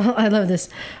it's a deal. I love this.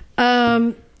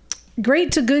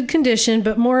 Great to good condition,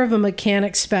 but more of a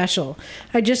mechanic special.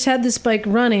 I just had this bike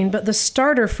running, but the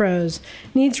starter froze.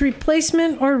 Needs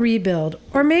replacement or rebuild,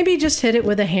 or maybe just hit it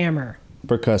with a hammer.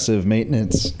 Percussive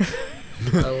maintenance.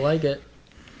 I like it.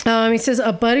 He says,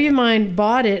 a buddy of mine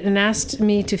bought it and asked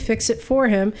me to fix it for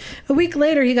him. A week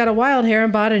later, he got a wild hair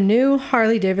and bought a new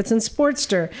Harley-Davidson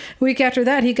Sportster. A week after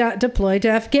that, he got deployed to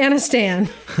Afghanistan.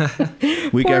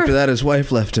 Week after that, his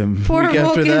wife left him. Poor Week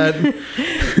after Vulcan.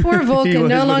 that, Poor He Vulcan, was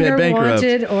no longer bankrupt.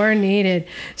 wanted or needed.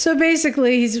 So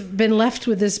basically, he's been left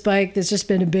with this bike that's just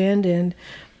been abandoned.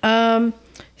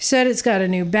 He said it's got a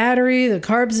new battery, the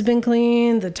carbs have been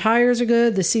cleaned, the tires are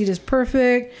good, the seat is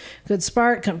perfect, good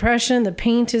spark, compression, the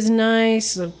paint is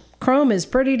nice, the chrome is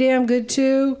pretty damn good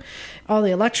too. All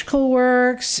the electrical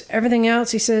works, everything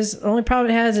else. He says the only problem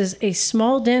it has is a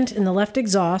small dent in the left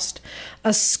exhaust,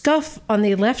 a scuff on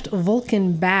the left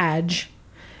Vulcan badge.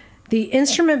 The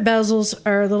instrument bezels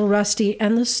are a little rusty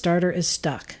and the starter is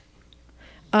stuck.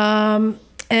 And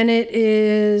it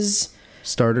is...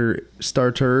 starter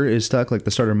is stuck, like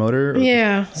the starter motor.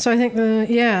 Yeah, so I think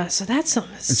so that's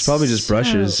something. It's probably just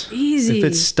brushes. Easy. If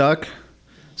it's stuck.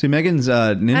 See, Megan's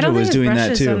I Ninja don't was think doing it's that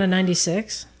brushes too. on a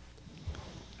 96.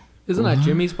 Isn't that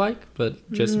Jimmy's bike,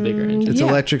 but just a bigger engine? It's Yeah.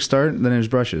 electric start, then there's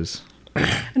brushes.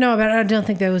 No, but I don't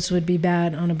think those would be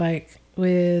bad on a bike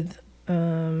with.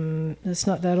 It's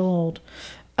not that old.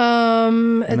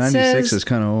 It 96 says is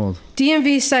kind of old.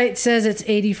 DMV site says it's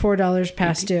 $84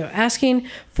 past due, asking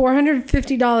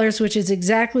 $450, which is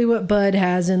exactly what Bud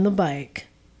has in the bike.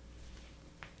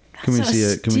 Can we That's see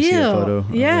a it? Can we see a steal. photo?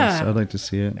 of Yeah. this? I'd like to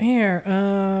see it. Here,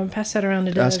 pass that around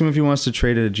to Doug. Ask him if he wants to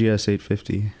trade a GS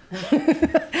 850.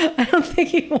 I don't think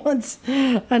he wants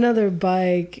another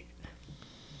bike,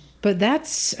 but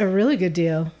that's a really good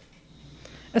deal,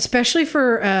 especially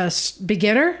for a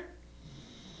beginner.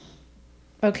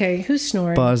 Okay, who's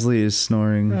snoring? Bosley is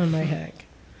snoring. Oh my heck.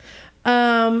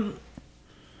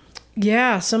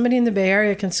 Yeah, somebody in the Bay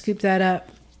Area can scoop that up.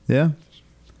 Yeah.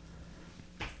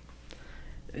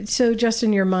 So,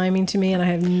 Justin, you're miming to me, and I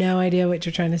have no idea what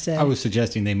you're trying to say. I was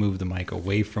suggesting they move the mic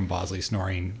away from Bosley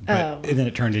snoring, but Oh. and then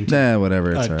it turned into Nah,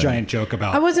 whatever. It's a all right. giant joke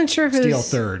about I wasn't sure if it Steel was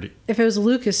Third. if it was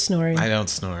Lucas snoring. I don't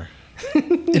snore.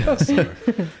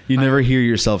 You never hear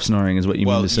yourself snoring, is what you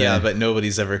Well, mean to say. yeah, but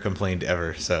nobody's ever complained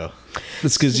ever. So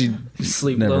that's because you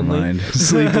Sleep Never lonely. mind.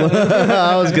 Sleep.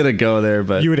 I was gonna go there,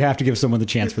 but You would have to give someone the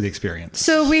chance for the experience.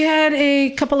 So we had a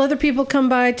couple other people come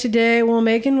by today. Well,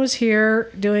 Megan was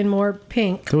here doing more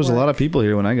pink. there was a work. lot of people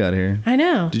here when I got here. I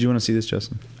know. Did you want to see this,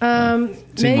 Justin? Meg-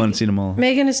 Seen one, seen them all.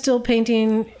 Megan is still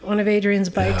painting one of Adrian's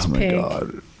bikes Oh my pink.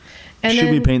 god! And Should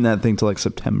then, be painting that thing till like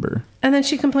September. and then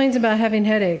she complains about having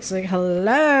headaches. Like,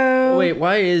 hello. Wait,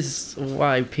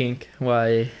 why pink?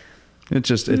 Why?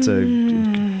 It's a It's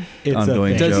ongoing a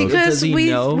thing. Does he- joke. Does Because we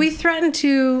know? we threatened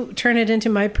to turn it into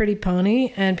My Pretty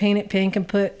Pony and paint it pink and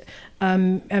put a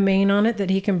mane on it that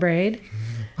he can braid,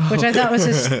 which I thought was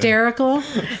hysterical.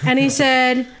 And he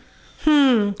said,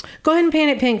 go ahead and paint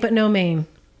it pink, but no mane.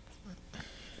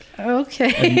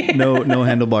 Okay. And no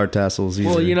handlebar tassels either.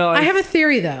 Well, you know, I have a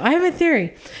theory, though. I have a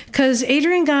theory. Because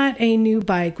Adrian got a new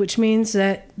bike, which means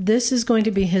that this is going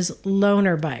to be his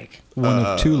loaner bike. One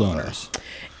of two loners.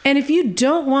 And if you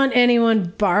don't want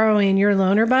anyone borrowing your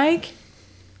loaner bike,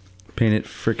 Paint it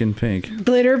frickin' pink.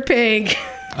 glitter pink.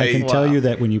 I can tell you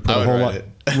that when you put I a would whole ride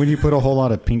lot, when you put a whole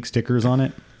lot of pink stickers on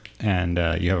it, and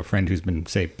you have a friend who's been,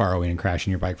 say, borrowing and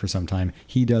crashing your bike for some time,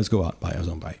 he does go out and buy his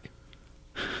own bike.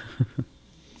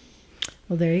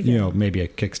 Well, there you go. You know, maybe a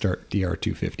Kickstart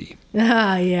DR250.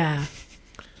 Ah, yeah.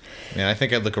 Man, I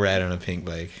think I'd look rad on a pink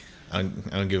bike. I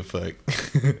don't give a fuck.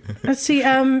 Let's see.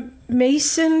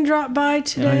 Mason dropped by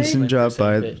today. Mason dropped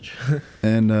by, Bitch.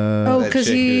 and Oh, That because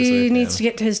chick who was he with needs him. to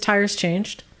get his tires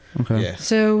changed. okay. Yeah.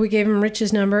 So we gave him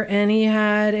Rich's number, and he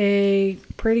had a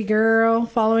pretty girl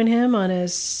following him on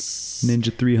his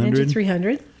Ninja 300. Ninja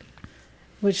 300,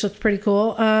 which looked pretty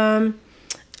cool.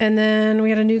 And then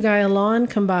we had a new guy, Alon,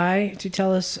 come by to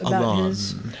tell us about Alon.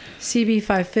 his CB550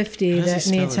 How does he that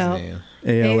spell needs his help. name?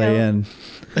 ALAN.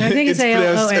 I think it's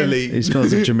pronounced ALON. He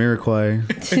smells like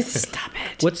Jamiroquai. Stop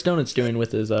it. What's Donuts doing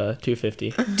with his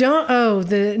 250?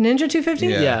 The Ninja 250?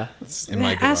 Yeah. It's in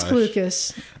my garage. Ask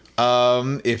Lucas.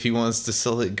 If he wants to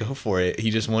sell it, go for it.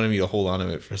 He just wanted me to hold on to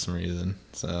it for some reason,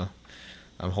 so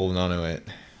I'm holding on to it,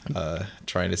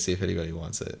 trying to see if anybody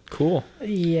wants it. Cool.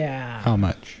 Yeah. How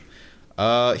much?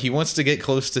 He wants to get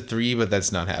close to 3, but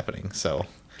that's not happening. So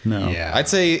No. Yeah. I'd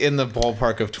say in the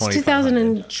ballpark of It's 20.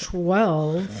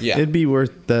 2012. Yeah. It'd be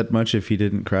worth that much if he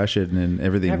didn't crash it and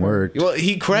everything Ever. worked. Well,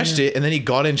 he crashed it and then he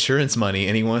got insurance money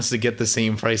and he wants to get the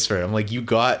same price for it. I'm like, you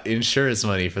got insurance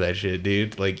money for that shit,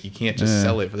 dude. Like, you can't just Yeah.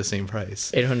 sell it for the same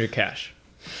price. 800 cash.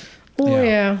 Oh, Yeah.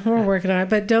 yeah. We're working on it.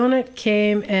 But Donut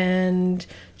came and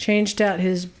changed out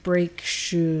his brake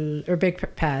shoes or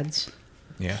brake pads.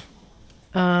 Yeah.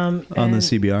 On the and-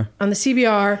 CBR. on the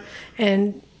CBR,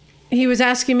 and he was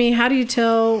asking me, how do you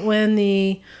tell when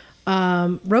the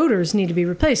rotors need to be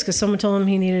replaced? Because someone told him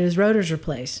he needed his rotors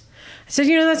replaced. I said,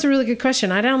 that's a really good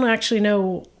question. I don't actually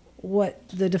know what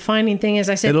the defining thing is.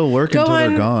 I said, It'll work "Go until on."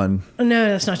 they're gone. No,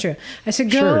 that's not true. I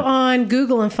said, go Sure. on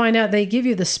Google and find out. They give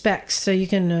you the specs so you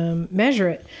can measure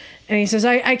it. And he says,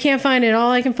 I can't find it.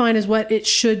 All I can find is what it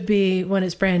should be when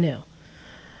it's brand new.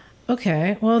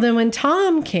 Okay. Well, then when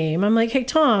Tom came, I'm like, hey,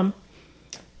 Tom,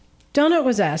 Donut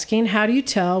was asking, how do you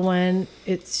tell when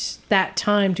it's that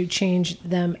time to change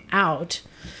them out?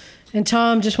 And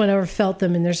Tom just went over, felt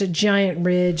them, and there's a giant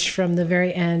ridge from the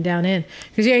very end down in.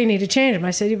 Because, you need to change them.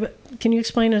 I said, but can you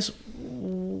explain us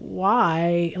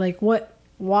why? Like, what?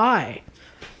 Why?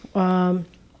 And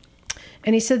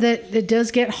he said that it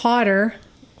does get hotter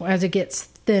as it gets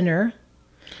thinner,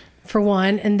 for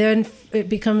one, and then it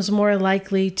becomes more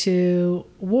likely to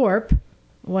warp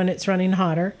when it's running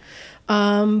hotter.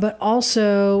 But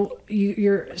also,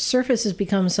 your surfaces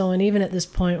become so uneven at this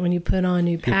point when you put on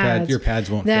new pads. Your pads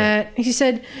won't that he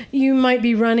said you might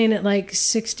be running at like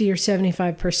 60 or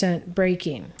 75%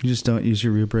 braking. You just don't use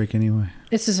your rear brake anyway.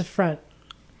 This is a front.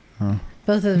 Both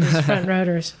of those front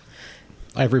rotors.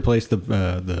 I've replaced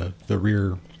the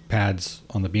rear pads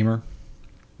on the Beamer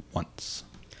once.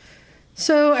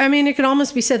 So, I mean, it could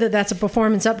almost be said that that's a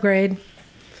performance upgrade,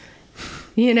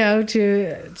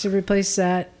 to replace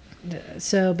that.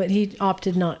 So, but he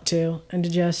opted not to, and to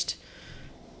just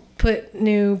put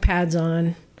new pads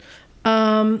on.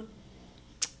 And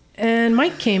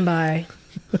Mike came by.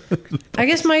 I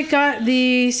guess Mike got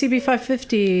the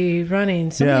CB550 running.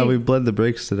 Yeah, Somebody we bled the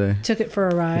brakes today. took it for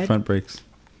a The ride. front brakes.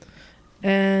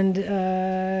 And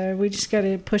we just got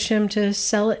to push him to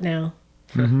sell it now.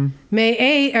 Mm-hmm.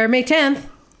 May 8th or May 10th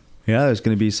Yeah, there's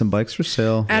going to be some bikes for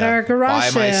sale. at our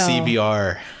garage Buy my sale.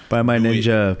 CBR. Buy my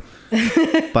Ninja.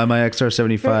 Buy my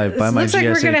XR75. Buy It my looks like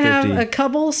we're GS going to have a 850.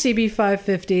 couple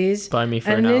CB550s. Buy me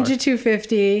for a an hour. Ninja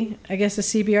 250. I guess a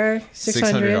CBR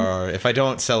 600. $600. If I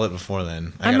don't sell it before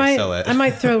then, I gotta might sell it. I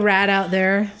might throw Rad out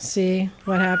there, see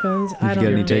what happens. I you don't got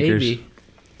know. any takers? Maybe.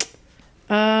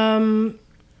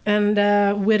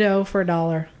 And Widow for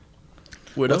 $1.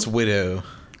 Widow? What's Widow?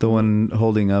 The one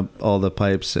holding up all the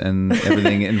pipes and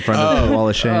everything in front of the wall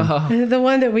of shame. The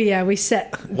one that we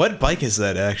set. What bike is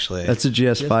that actually? That's a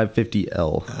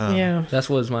GS550L. Yeah. That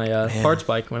was my parts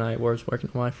bike when I was working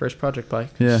on my first project bike.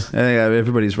 Yeah, I think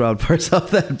everybody's robbed parts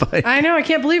off that bike. I know. I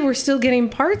can't believe we're still getting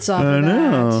parts off of that.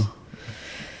 know.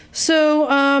 So,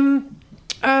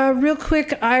 real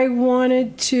quick, I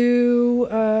wanted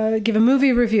to give a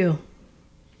movie review.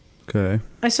 Okay.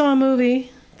 I saw a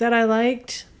movie that I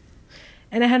liked,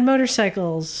 and it had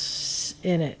motorcycles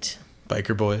in it.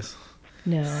 Biker Boys.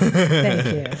 No, thank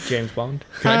you. James Bond.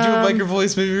 Can I do a Biker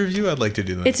Boys movie review? I'd like to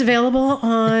do that. It's available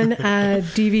on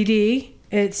DVD.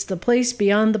 It's The Place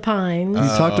Beyond the Pines. You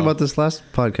talked about this last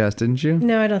podcast, didn't you?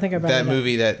 No, I don't think I brought that it up.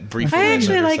 movie that briefly I had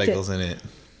actually liked motorcycles in it.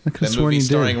 I could That have sworn movie you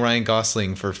starring did. Ryan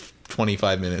Gosling for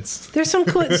 25 minutes. There's some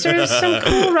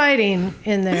cool writing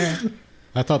in there.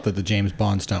 I thought that the James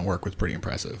Bond stunt work was pretty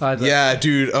impressive. Yeah,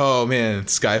 dude. Oh man,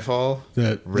 Skyfall.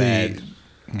 Rad.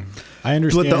 I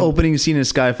understand. But the opening scene in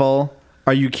Skyfall,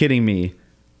 are you kidding me?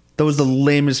 That was the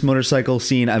lamest motorcycle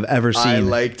scene I've ever seen. I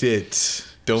liked it.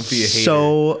 Don't be a hater.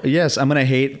 So, yes, I'm going to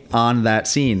hate on that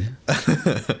scene.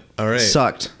 All right.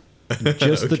 Sucked.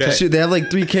 just the Okay. So they have like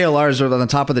 3 KLRs on the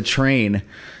top of the train,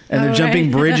 and they're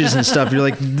jumping bridges and stuff. You're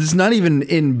like, this is not even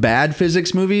in bad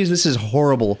physics movies. This is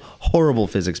horrible, horrible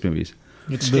physics movies.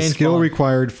 It's the James skill Bond.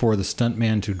 required for the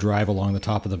stuntman to drive along the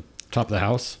top of the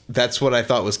house. That's what I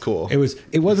thought was cool.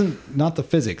 It wasn't not the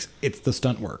physics. It's the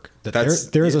stunt work. That's-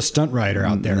 There is a stunt rider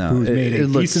out there No, who's made a it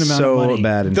looks decent amount so of money.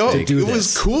 bad and No, fake. it do was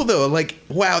this. cool though. Like,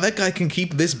 wow, that guy can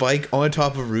keep this bike on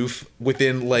top of a roof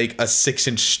within like a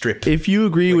 6-inch strip. If you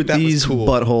agree with that was these cool.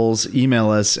 buttholes, email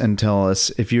us and tell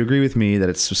us. If you agree with me that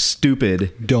it's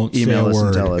stupid, Don't say email a us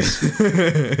word. and tell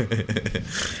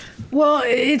us. Well,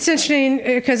 it's interesting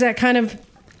because that kind of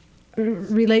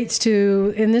relates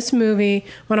to in this movie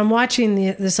when I'm watching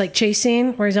this like chase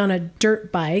scene where he's on a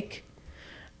dirt bike,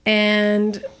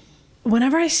 and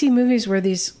whenever I see movies where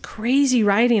these crazy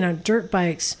riding on dirt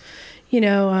bikes, you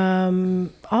know,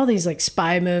 all these like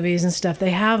spy movies and stuff,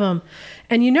 they have them,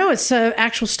 and you know it's an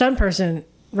actual stunt person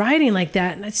riding like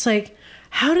that, and it's like,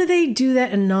 how do they do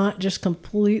that and not just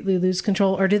completely lose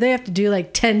control? Or do they have to do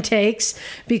like 10 takes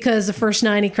because the first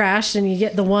 9 he crashed and you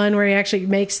get the one where he actually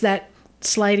makes that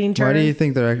sliding turn? Why do you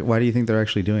think they're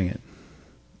actually doing it?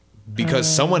 Because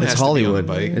someone It's has Hollywood.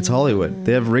 to be on the bike. It's Hollywood.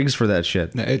 They have rigs for that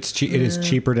shit. No, it is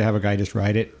cheaper to have a guy just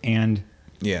ride it. And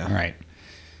Yeah. all right,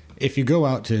 if you go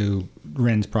out to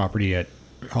Ren's property at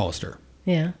Hollister,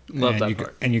 Yeah. Love and that you,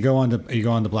 part. and you go on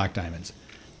the Black Diamonds,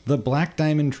 the Black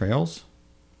Diamond trails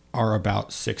are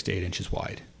about 6 to 8 inches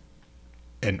wide,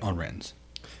 and on Ren's,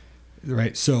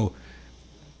 right? So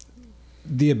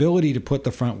the ability to put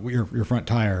the your front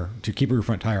tire to keep your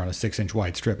front tire on a 6-inch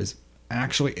wide strip is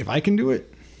actually, if I can do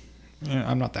it,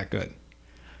 I'm not that good.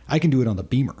 I can do it on the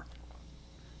Beamer.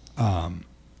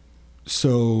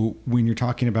 So when you're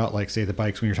talking about, like, say the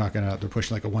bikes, when you're talking about they're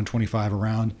pushing like a 125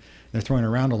 around, they're throwing it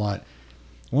around a lot.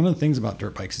 One of the things about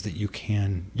dirt bikes is that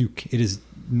it is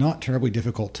not terribly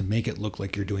difficult to make it look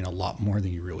like you're doing a lot more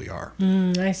than you really are.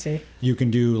 I see. You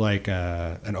can do like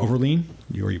an overlean,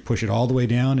 where you push it all the way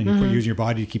down and you use your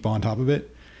body to keep on top of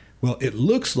it. Well, it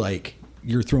looks like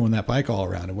you're throwing that bike all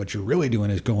around, and what you're really doing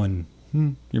is going,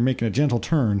 you're making a gentle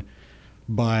turn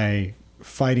by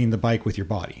fighting the bike with your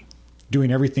body,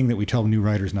 doing everything that we tell new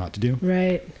riders not to do.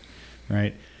 Right.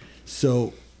 Right.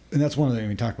 So, and that's one of the things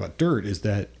we talk about dirt is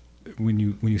that when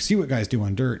you see what guys do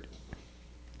on dirt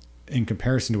in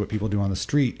comparison to what people do on the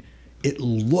street, it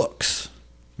looks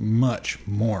much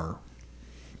more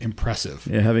impressive.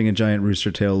 Yeah, having a giant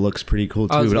rooster tail looks pretty cool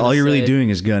I too. was But all gonna you're really say- doing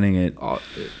is gunning it. All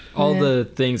Yeah. the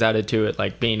things added to it,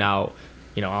 like being out,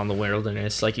 you know, on the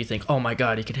wilderness, like you think, oh my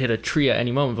god, he could hit a tree at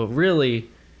any moment, but really,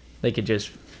 they could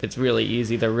just. It's really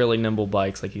easy. They're really nimble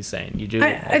bikes, like he's saying. You do.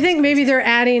 I think maybe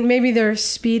they're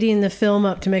speeding the film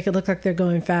up to make it look like they're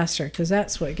going faster because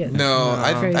that's what gets No,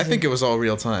 I crazy. think it was all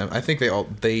real time. I think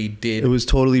they did. It was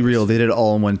totally real. They did it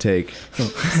all in one take.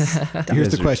 Here's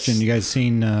the question: you guys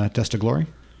seen Dust to Glory?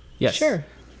 Yes. Sure.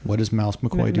 What does Mouse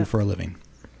McCoy do for a living?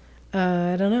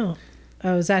 I don't know.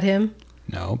 Oh, is that him?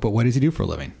 No, but what does he do for a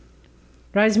living?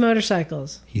 Rides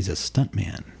motorcycles. He's a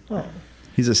stuntman. Oh.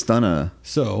 He's a stunner.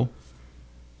 So,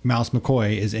 Mouse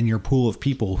McCoy is in your pool of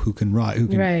people who can ride. Who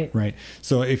can, Right.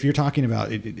 So, if you're talking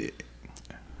about it,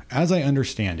 as I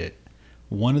understand it,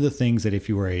 one of the things that if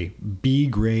you are a B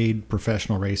grade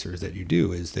professional racers that you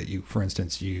do is that you, for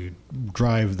instance, you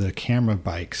drive the camera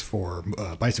bikes for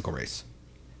a bicycle race.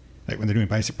 Like when they're doing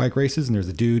bike races, and there's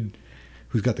a dude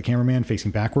who's got the cameraman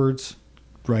facing backwards,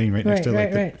 riding right next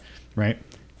to right.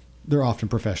 They're often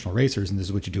professional racers, and this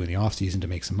is what you do in the off season to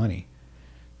make some money.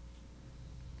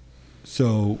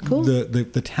 So Cool.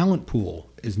 the talent pool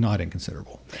is not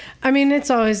inconsiderable. I mean, it's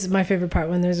always my favorite part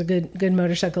when there's a good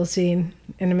motorcycle scene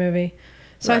in a movie.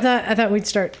 So Right. I thought we'd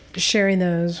start sharing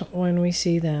those when we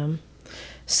see them.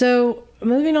 So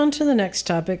moving on to the next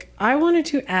topic, I wanted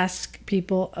to ask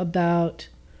people about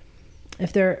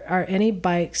if there are any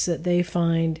bikes that they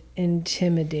find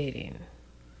intimidating.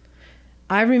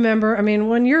 I remember, I mean,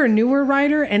 when you're a newer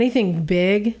rider, anything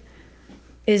big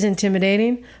is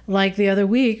intimidating. Like the other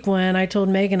week when I told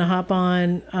Megan to hop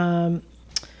on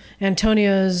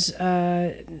Antonio's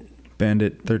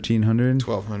Bandit 1300.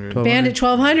 1200. Bandit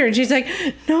 1200. And she's like,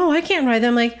 no, I can't ride them.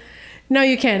 I'm like, no,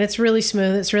 you can. It's really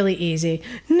smooth. It's really easy.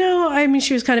 No, I mean,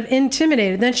 she was kind of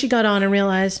intimidated. Then she got on and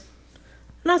realized,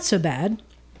 not so bad.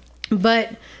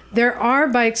 But there are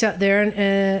bikes out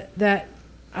there that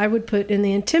I would put in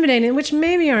the intimidating, which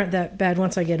maybe aren't that bad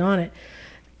once I get on it.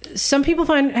 Some people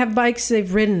have bikes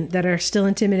they've ridden that are still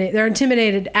intimidated. They're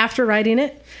intimidated after riding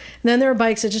it. And then there are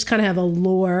bikes that just kind of have a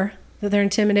lure that they're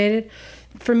intimidated.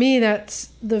 For me, that's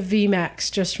the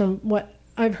VMAX, just from what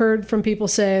I've heard from people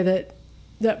say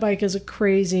that bike is a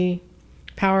crazy,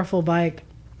 powerful bike.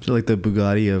 So like the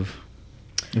Bugatti of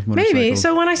Maybe. motorcycles.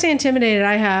 So when I say intimidated,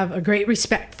 I have a great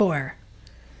respect for.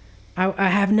 I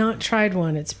have not tried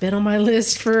one. It's been on my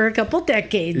list for a couple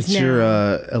decades It's now. your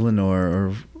Eleanor,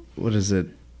 or what is it,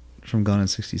 from Gone in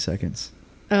 60 Seconds?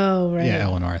 Oh, right. Yeah,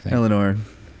 Eleanor, I think. Eleanor.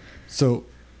 So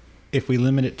if we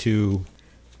limit it to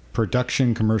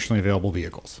production commercially available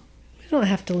vehicles, We don't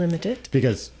have to limit it.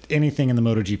 because anything in the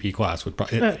MotoGP class would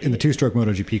probably, in the two-stroke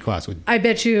MotoGP class would, I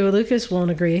bet you Lucas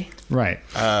won't agree. right.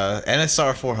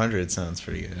 NSR 400 sounds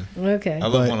pretty good. Okay. I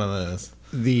love But- one of those.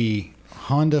 The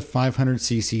Honda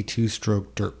 500cc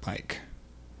two-stroke dirt bike.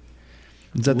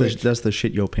 Is that Which- that's the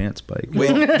shit yo pants bike?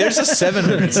 Wait, there's a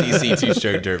 700cc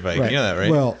two-stroke dirt bike. You know that,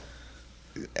 right? Well,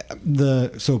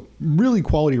 so really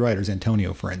quality riders,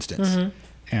 Antonio, for instance,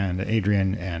 and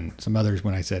Adrian and some others,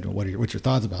 when I said, what's your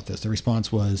thoughts about this? The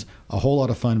response was a whole lot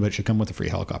of fun, but it should come with a free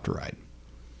helicopter ride.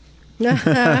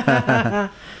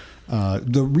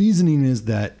 The reasoning is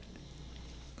that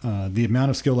the amount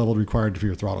of skill level required for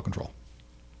your throttle control.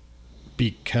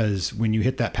 Because when you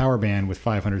hit that power band with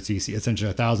 500cc, essentially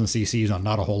 1,000 cc's on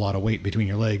not a whole lot of weight between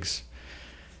your legs,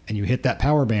 and you hit that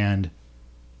power band,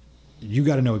 you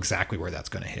got to know exactly where that's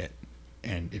going to hit.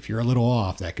 And if you're a little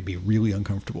off, that could be really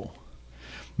uncomfortable.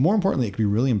 More importantly, it could be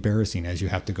really embarrassing as you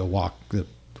have to go walk the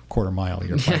quarter mile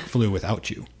your bike flew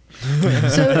without you.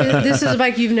 So this is a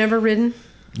bike you've never ridden,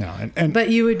 No, and but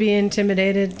you would be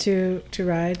intimidated to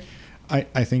ride?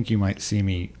 I think you might see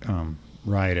me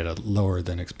ride at a lower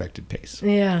than expected pace.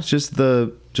 Yeah. It's just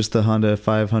the Honda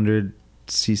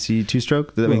 500cc two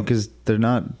stroke. I mean, Well- because they're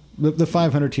not. The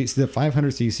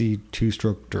 500cc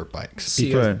two-stroke dirt bikes, See,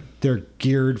 because right. they're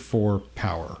geared for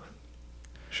power.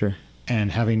 Sure.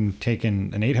 And having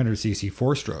taken an 800cc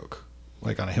four-stroke,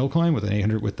 like on a hill climb with an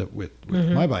 800 with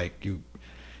my bike,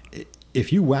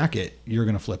 if you whack it, you're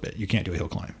going to flip it. You can't do a hill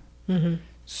climb.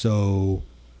 So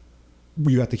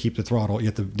you have to keep the throttle.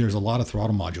 There's a lot of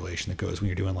throttle modulation that goes when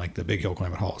you're doing like the big hill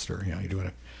climb at Hollister. You know, you're doing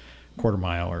a quarter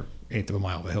mile or eighth of a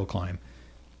mile of a hill climb.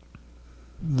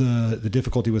 The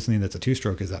difficulty with something that's a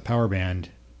two-stroke is that power band,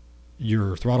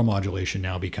 your throttle modulation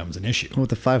now becomes an issue.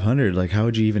 With the 500, like how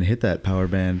would you even hit that power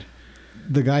band?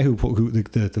 The guy the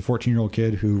 14-year-old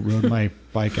kid who rode my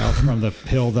bike out from the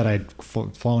hill that I'd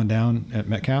fallen down at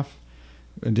Metcalf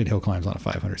and did hill climbs on a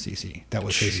 500cc. That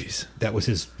was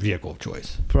his vehicle of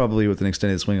choice. Probably with an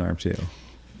extended swing arm too.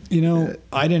 You know,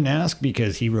 I didn't ask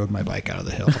because he rode my bike out of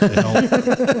the hill.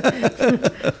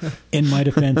 In my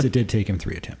defense, it did take him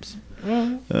 3 attempts.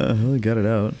 Well, he got it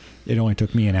out. It only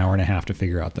took me an hour and a half to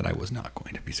figure out that I was not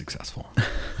going to be successful.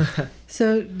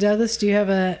 So Douglas, do you have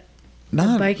a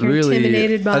Not bike you're really.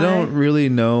 intimidated by? I don't really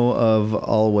know of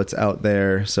all what's out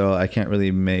there, so I can't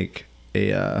really make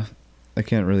a. I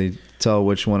can't really tell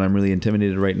which one I'm really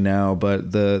intimidated right now.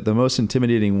 But the most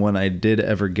intimidating one I did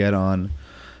ever get on,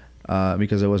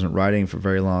 because I wasn't riding for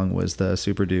very long, was the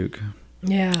Super Duke.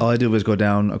 Yeah. All I did was go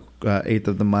down eighth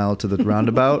of the mile to the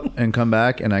roundabout and come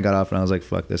back, and I got off and I was like,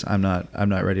 "Fuck this! I'm not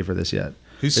ready for this yet."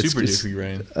 Who's It's- Super it's- Duke you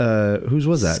ran? Whose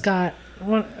was that? Scott,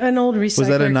 an old recycler. Was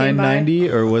that a came by. 990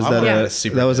 or was I that wanted a a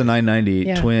Super that was a Duke. 990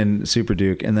 Yeah. twin Super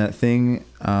Duke? And that thing,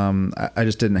 I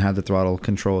just didn't have the throttle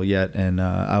control yet, and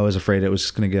I was afraid it was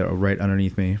just going to get right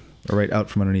underneath me, or right out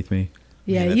from underneath me.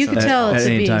 Yeah, Yeah, you that could sounds- tell At it's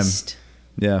a any time. beast.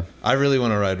 Yeah, I really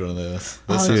want to ride one of those.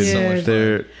 Oh, This sounds so dude. much fun.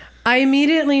 they're I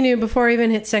immediately knew before I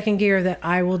even hit second gear that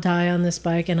I will die on this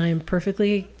bike, and I am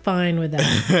perfectly fine with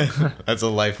that. That's a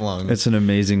lifelong it's an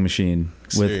amazing machine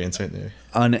with experience right there.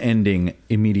 unending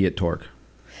immediate torque.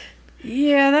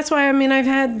 Yeah, that's why. I mean, I've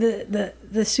had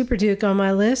the Super Duke on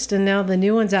my list, and now the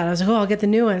new one's out. I was like, oh, I'll get the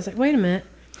new one. I was like, wait a minute.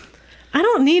 I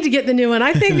don't need to get the new one.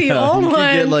 I think the old You could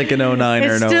one. get like an 09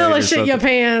 or it's an 08 still or a shit your something.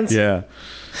 pants. Yeah,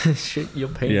 Shit, you'll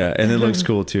pay. yeah, and it looks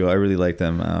cool too. I really like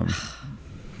them.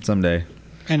 Someday.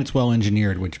 And it's well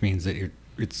engineered, which means that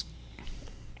it's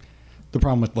the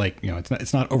problem with, like, you know,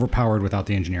 it's not overpowered without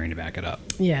the engineering to back it up.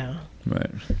 Yeah.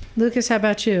 Right. Lucas, how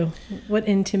about you? What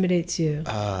intimidates you?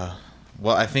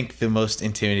 Well, I think the most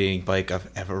intimidating bike I've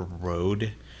ever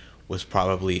rode was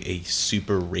probably a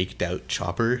super raked out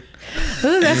chopper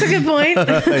Oh, that's a good point.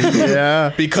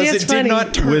 Yeah. because See, it it's did funny.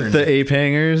 not turn. With the ape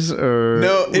hangers, or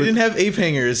No, it with- didn't have ape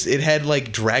hangers. It had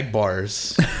like drag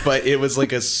bars, but it was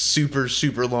like a super,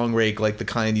 super long rake, like the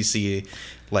kind you see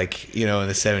like, you know, in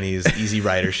the 70s, Easy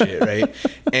Rider shit, right?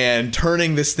 And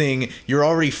turning this thing, you're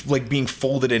already like being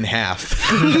folded in half.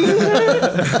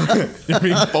 You're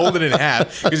being folded in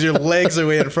half because your legs are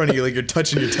way in front of you, like you're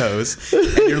touching your toes,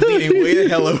 and you're leaning way the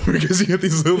hell over because you have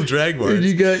these little drag bars. And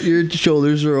you got your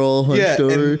shoulders are all hunched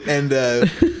over. And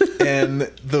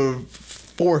the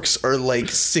forks are like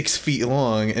 6 feet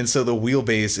long, and so the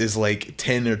wheelbase is like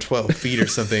 10 or 12 feet or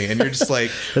something, and you're just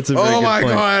like, That's a very oh good my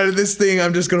point. god, this thing,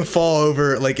 I'm just gonna fall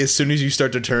over like as soon as you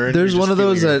start to turn. There's you're one just of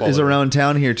those feeling that you is fall over. around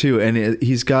town here too, and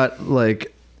he's got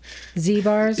like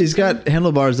Z-bars. he's got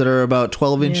handlebars that are about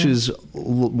 12 inches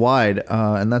wide,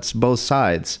 and that's both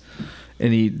sides.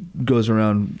 And he goes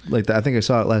around like that. I think I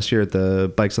saw it last year at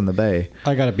the Bikes on the Bay.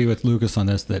 I got to be with Lucas on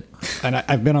this. And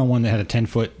I've been on one that had a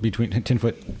 10-foot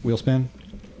wheel span.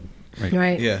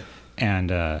 Right. Yeah.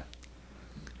 And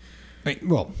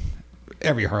well,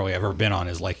 every Harley I've ever been on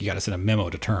is like you got to send a memo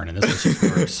to turn, and this was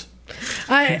just worse.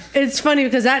 It's funny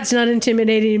because that's not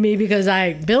intimidating to me because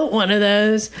I built one of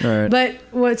those. Right. But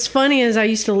what's funny is I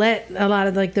used to let a lot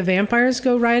of like the vampires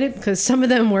go ride it because some of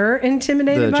them were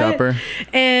intimidated The by chopper? it.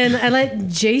 And I let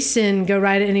Jason go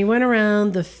ride it, and he went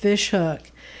around the fish hook.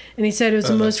 And he said it was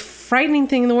the most frightening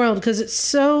thing in the world because the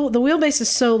wheelbase is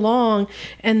so long,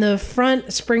 and the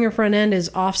Springer front end is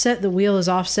offset. The wheel is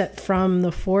offset from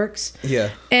the forks.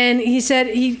 Yeah. And he said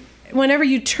whenever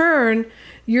you turn,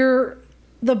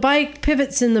 the bike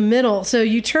pivots in the middle, so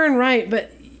you turn right,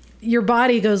 but your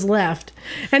body goes left.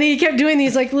 And he kept doing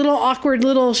these like little awkward,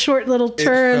 little short, little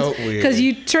turns felt weird. because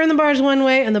you turn the bars one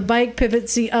way and the bike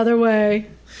pivots the other way.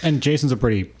 And Jason's a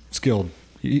pretty skilled.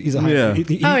 He's a high,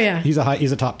 Yeah. he's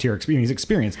a top tier experience. He's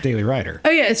experienced daily rider.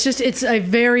 Oh yeah, it's a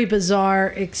very bizarre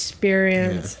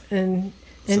experience, and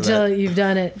until you've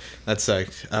done it. That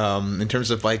sucked. In terms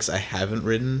of bikes I haven't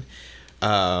ridden,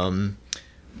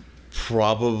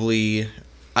 probably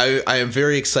I am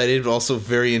very excited but also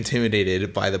very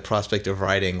intimidated by the prospect of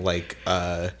riding like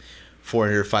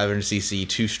 400 500cc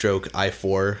 2-stroke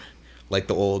i4 like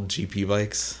the old GP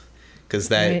bikes, because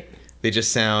they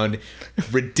just sound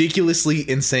ridiculously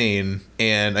insane,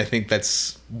 and I think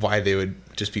that's why they would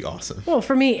just be awesome. Well,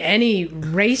 for me, any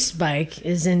race bike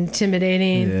is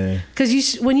intimidating Yeah.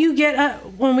 because when you get up,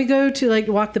 when we go to like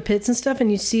walk the pits and stuff, and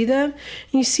you see them,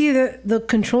 and you see the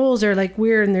controls are like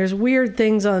weird, and there's weird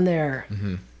things on there.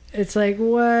 Mm-hmm. It's like,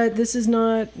 what? This is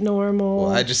not normal.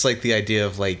 Well, I just like the idea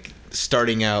of like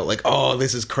starting out like, oh,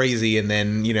 this is crazy, and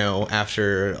then, you know,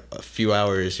 after a few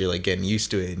hours you're like getting used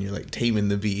to it, and you're like taming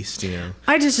the beast, you know.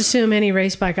 I just assume any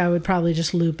race bike, I would probably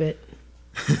just loop it.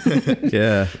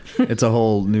 Yeah, it's a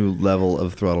whole new level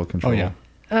of throttle control. Oh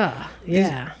yeah.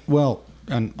 Yeah. Well,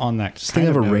 on that Does this thing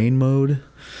have a note, rain mode?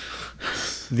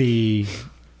 the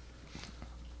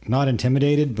not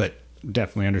intimidated, but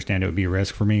definitely understand it would be a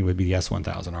risk for me would be the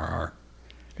S1000RR.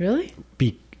 Really?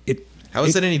 How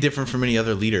is that any different from any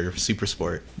other leader super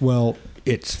sport? Well,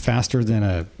 it's faster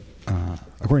than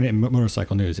according to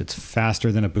Motorcycle News, it's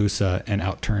faster than a Busa and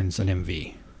outturns an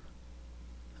MV.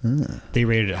 They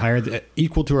rated it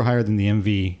equal to or higher than the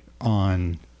MV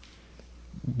on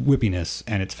whippiness,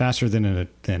 and it's faster than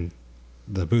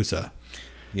the Busa.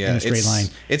 Yeah, in a straight line.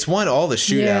 It's won all the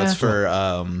shootouts Yeah. for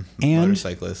And-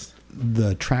 motorcyclists.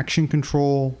 The traction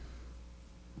control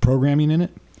programming in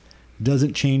it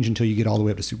doesn't change until you get all the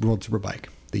way up to World Superbike.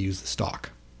 They use the stock.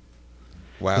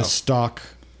 Wow. The stock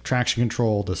traction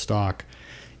control,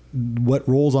 what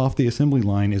rolls off the assembly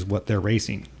line is what they're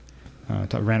racing. I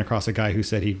ran across a guy who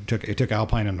said he took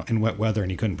Alpine in wet weather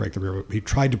and he couldn't break the rear. He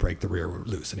tried to break the rear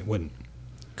loose and it wouldn't.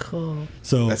 Cool.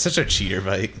 So That's such a cheater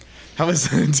bike. How is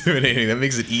that intimidating? That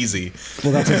makes it easy.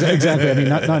 well, that's exactly. I mean,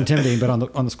 not intimidating, but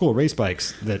on the school race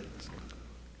bikes, that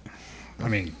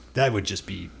would just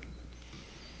be.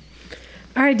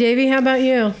 All right, Davey, how about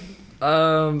you?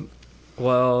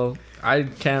 Well, I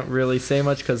can't really say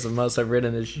much because the most I've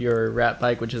ridden is your rat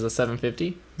bike, which is a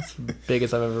 750. It's the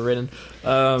biggest I've ever ridden.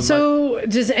 So,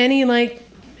 does any like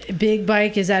big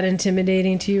bike, is that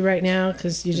intimidating to you right now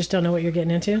because you just don't know what you're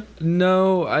getting into?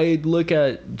 No, I look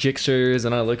at Gixxers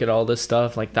and I look at all this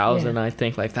stuff like 1000. Yeah. I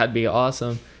think like that'd be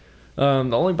awesome. The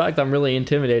only bike that I'm really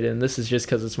intimidated, and this is just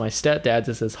because it's my stepdad's,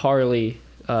 is this Harley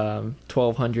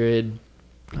 1200.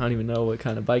 I don't even know what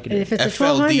kind of bike it is. If it's a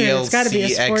 1200, it's got to be a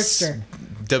FLDLCX Sportster.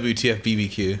 WTF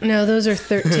BBQ. No, those are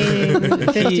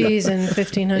 1350s and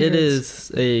 1500s. It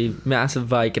is a massive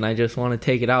bike, and I just want to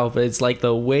take it out, but it's like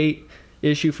the weight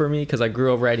issue for me because I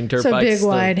grew up riding dirt So bikes. big,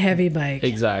 wide, heavy bike.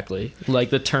 Exactly. Like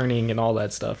the turning and all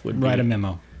that stuff would Write be. a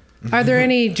memo. Are there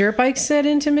any dirt bikes that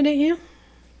intimidate you?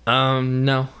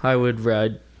 No, I would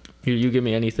ride. You give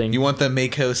me anything. You want the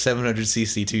Mako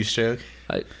 700cc 2-stroke?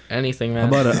 Anything,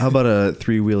 man. How about a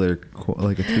three-wheeler,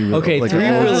 like a three-wheeler, Okay, like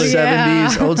three-wheeler.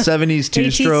 old 70s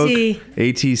two-stroke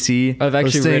ATC. I've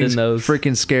actually ridden those.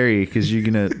 Freaking scary because you're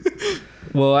gonna.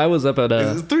 Well, I was up at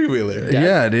It's a three-wheeler.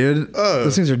 Yeah, dude. Oh.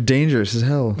 Those things are dangerous as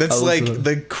hell. That's like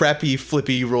the crappy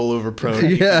flippy rollover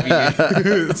prone. Yeah.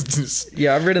 It's just-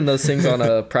 Yeah, I've ridden those things on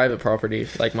a private property,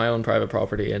 like my own private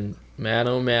property, and man,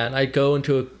 oh man, I go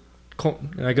into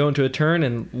a turn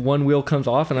and one wheel comes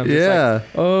off, and I'm just like,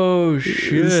 oh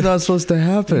shit, It's not supposed to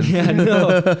happen. yeah,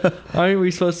 no, aren't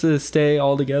we supposed to stay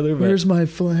all together? But Where's my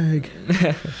flag?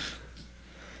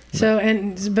 So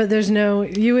but there's no.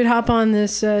 You would hop on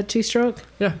this two-stroke.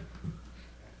 yeah,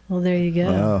 Well, there you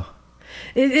go. Wow.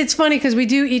 It's funny because we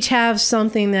do each have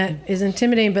something that is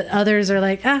intimidating, but others are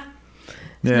like, it's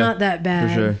Yeah, not that bad.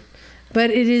 for sure. But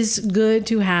it is good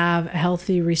to have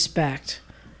healthy respect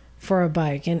for a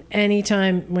bike. And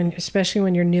anytime, especially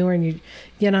when you're newer and you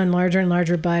get on larger and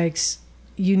larger bikes,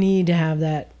 you need to have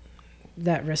that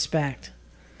respect.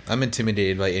 I'm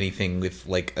intimidated by anything with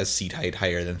like a seat height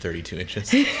higher than 32 inches.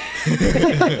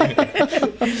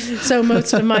 So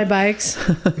most of my bikes,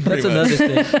 that's another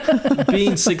thing.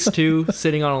 Being 6'2",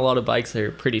 sitting on a lot of bikes that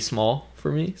are pretty small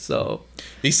for me. So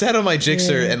He sat on my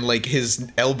Gixxer and like his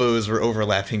elbows were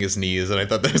overlapping his knees, and I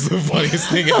thought that was the funniest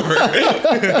thing ever.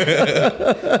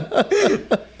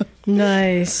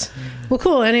 nice. Well,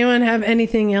 cool. Anyone have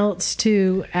anything else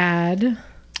to add,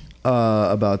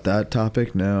 About that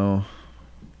topic, no.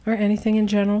 or anything in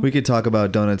general? We could talk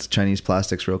about donuts, Chinese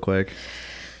plastics, real quick.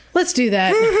 Let's do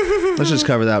that. Let's just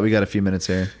cover that. We got a few minutes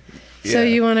here. So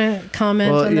you want to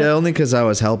comment Well, on yeah, that? only because I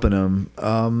was helping him.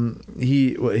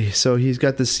 He's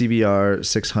got the CBR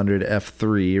 600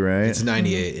 F3, right? It's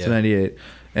 98. It's Yeah. 98,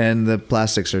 and the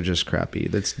plastics are just crappy.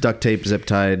 That's duct tape, zip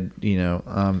tied.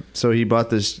 So he bought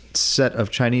this set of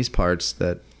Chinese parts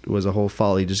that was a whole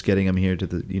folly just getting them here to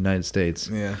the United States.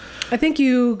 Yeah. I think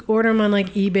you order them on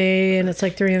like eBay, and it's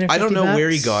like $350. I don't know where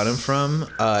he got them from.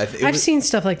 I've seen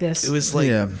stuff like this. It was like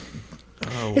Yeah.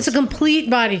 It's a complete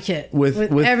body kit with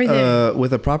everything.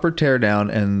 With a proper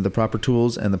teardown and the proper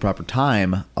tools and the proper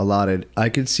time allotted. I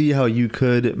could see how you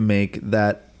could make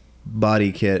that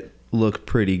body kit look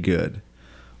pretty good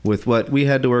with what we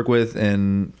had to work with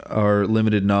and our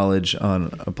limited knowledge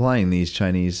on applying these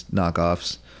Chinese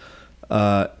knockoffs.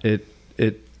 It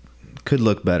could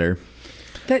look better.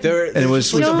 That- And it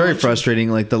was Don't- very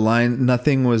frustrating. Like the line,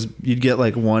 nothing was. You'd get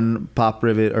like one pop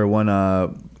rivet or one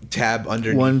tab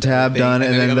underneath. one tab everything, done,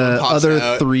 and then the pops other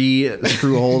out. 3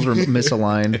 screw holes were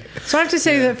misaligned. So I have to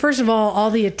say that first of all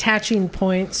the attaching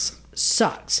points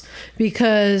sucks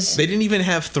because They didn't even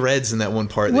have threads in that one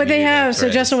part. what they needed have. So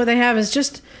threads. Justin, what they have is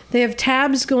just they have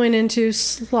tabs going into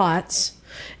slots,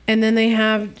 and then they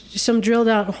have some drilled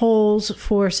out holes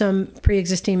for some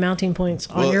pre-existing mounting points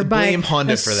on Well, your bike. blame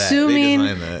Honda for that. They Assuming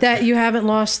designed that. you haven't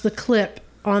lost the clip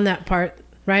on that part,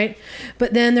 right?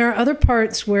 But then there are other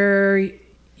parts where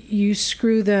you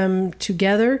screw them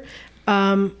together,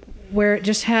 where it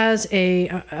just has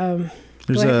a.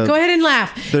 Go ahead and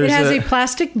laugh. It has a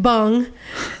plastic bung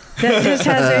that just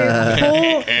has a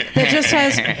hole. That just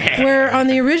has where on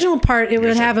the original part it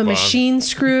would have a machine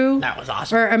screw. That was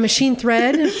awesome. Or a machine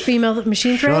thread, female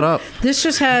machine thread. Shut up. This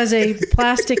just has a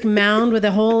plastic mound with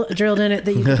a hole drilled in it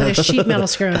that you can put a sheet metal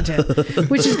screw into,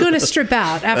 which is going to strip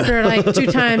out after like 2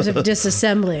 times of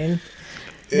disassembling.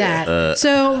 That.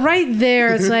 So right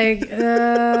there, it's like.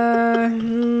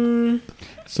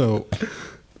 So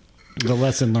the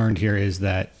lesson learned here is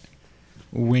that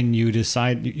when you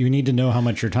decide, you need to know how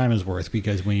much your time is worth,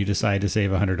 because when you decide to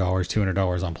save $100,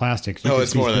 $200 on plastics, you Oh, could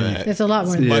it's be more than spending- that. It's a lot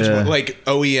more than Much Yeah. more. Like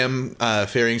OEM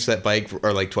fairings to that bike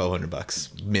are like $1,200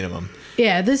 minimum,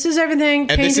 Yeah, this is everything.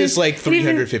 and this painted. is like It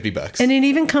even- $350. And it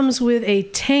even comes with a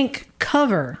tank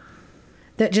cover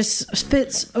that just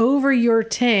fits over your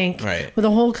tank, Right. with a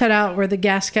hole cut out where the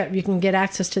gas cap, you can get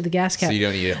access to the gas cap. So you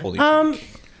don't need a whole.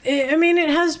 I mean,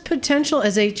 it has potential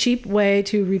as a cheap way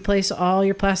to replace all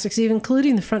your plastics, even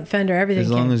including the front fender, everything. As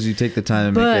long can. as you take the time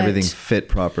and But- make everything fit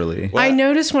properly. I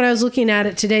noticed when I was looking at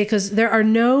it today, because there are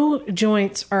no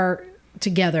joints are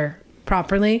together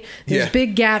properly. There's Yeah.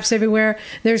 big gaps everywhere.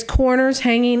 There's corners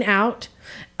hanging out.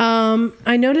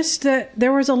 I noticed that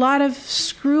there was a lot of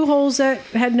screw holes that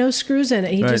had no screws in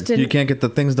it. He Right. just didn't. You can't get the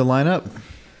things to line up.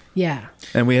 Yeah.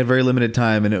 And we had very limited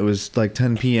time, and it was like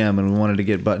 10 p.m. and we wanted to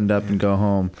get buttoned up and go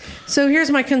home. So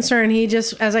here's my concern. He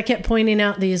just, as I kept pointing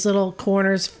out these little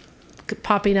corners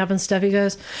popping up and stuff, he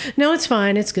goes, "No, it's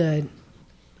fine. It's good."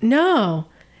 No,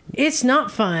 it's not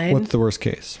fine. What's the worst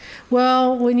case?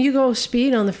 Well, when you go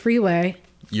speed on the freeway,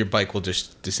 Your bike will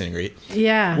just disintegrate.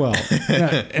 yeah. Well,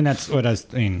 and that's what I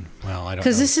mean. Well, I don't know.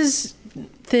 Because this is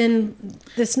thin.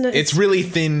 It's really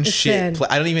thin shit. thin.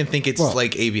 I don't even think it's Well,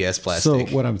 like ABS So plastic.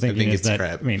 what I'm I thinking think is it's that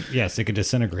crap. I mean, yes, it could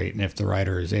disintegrate, and if the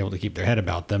rider is able to keep their head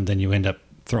about them, then you end up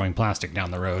throwing plastic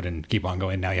down the road and keep on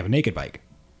going. Now you have a naked bike.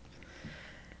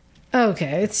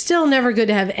 Okay, it's still never good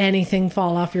to have anything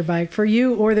fall off your bike for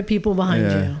you or the people behind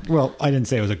Yeah. you. Well, I didn't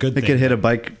say it was a good They thing. could hit a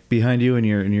bike behind you in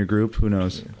your group. Who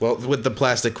knows? Well, with the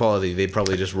plastic quality, they'd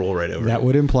probably just roll right over That it.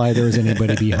 would imply there was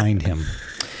anybody behind him.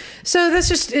 So it's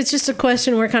just a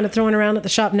question we're kind of throwing around at the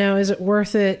shop now. Is it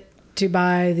worth it to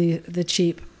buy the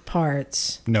cheap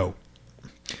parts? No.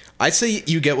 I'd say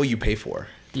you get what you pay for.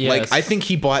 Yes. Like, I think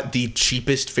he bought the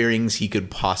cheapest fairings he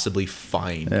could possibly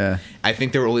find. Yeah. I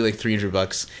think they were only like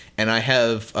 $300, and I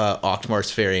have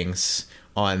Octmar's fairings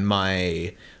on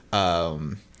my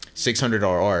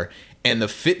 600RR, and the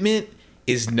fitment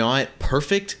is not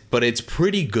perfect, but it's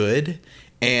pretty good,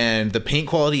 and the paint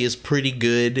quality is pretty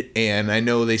good, and I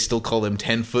know they still call them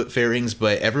 10-foot fairings,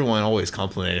 but everyone always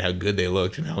complimented how good they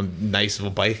looked and how nice of a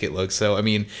bike it looked. So, I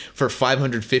mean, for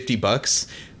 $550,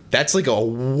 that's like a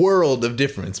world of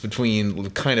difference between the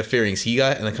kind of fairings he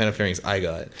got and the kind of fairings I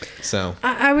got. So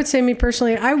I would say, me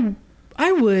personally,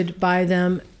 I would buy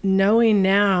them knowing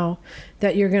now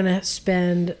that you're going to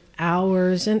spend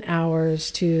hours and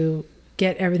hours to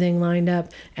get everything lined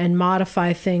up and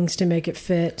modify things to make it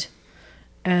fit.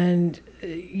 And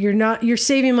you're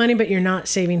saving money, but you're not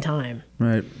saving time.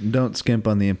 Right. Don't skimp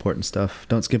on the important stuff.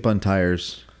 Don't skimp on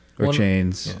tires or Well,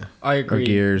 chains. yeah. I agree. Or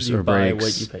gears you or buy brakes.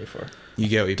 what you pay for. you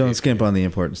get what you pay Don't for. skimp on the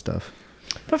important stuff.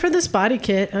 But for this body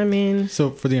kit, I mean, So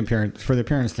for the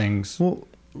appearance things, Well,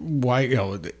 why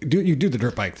you do the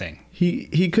dirt bike thing?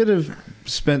 he could have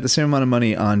spent the same amount of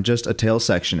money on just a tail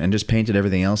section and just painted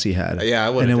everything else he had. Yeah, I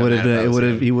would've And it done would have that if been. I It was would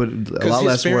have. him. He would a Because lot his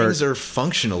less work. fairings are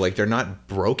functional. Like, they're not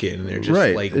broken. They're just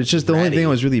Right. like It's just the only thing that ratty.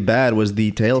 was really bad was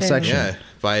the tail Tail. section. Yeah.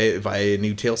 Buy a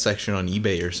new tail section on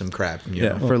eBay or some crap. You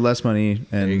Yeah, know? for less money you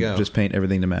and go. just paint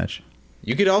everything to match.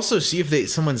 You could also see if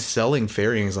someone's selling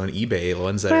fairings on eBay,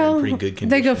 ones that are well, in pretty good condition.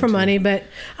 they go for too. money. But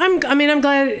I'm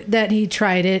glad that he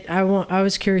tried it. I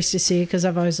was curious to see because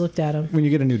I've always looked at them. When you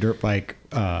get a new dirt bike,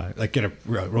 like get a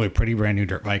really pretty brand new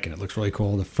dirt bike and it looks really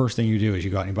cool, the first thing you do is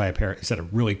you go out and you buy a set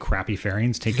of really crappy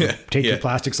fairings, take your Yeah.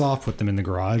 plastics off, put them in the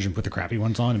garage and put the crappy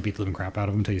ones on and beat the living crap out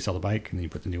of them until you sell the bike and then you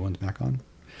put the new ones back on.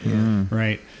 Yeah.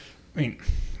 Right. I mean,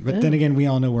 but then again, we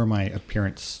all know where my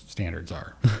appearance standards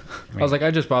are. I was like,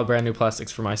 I just bought brand new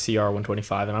plastics for my CR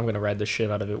 125, and I'm gonna ride the shit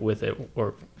out of it with it,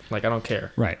 or like I don't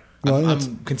care. right. Well, that's,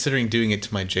 I'm considering doing it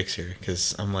to my Gixxer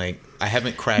because I'm like, I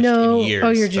haven't crashed No, in years. oh,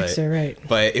 your but- Gixxer, right.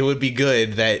 But it would be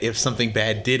good that if something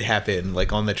bad did happen,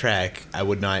 like on the track, I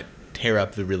would not tear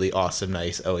up the really awesome,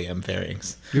 nice OEM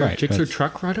fairings. right. Gixxer that's-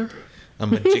 truck rider?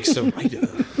 I'm a Gixxer rider.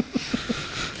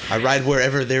 I ride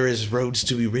wherever there is roads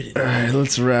to be ridden. All right,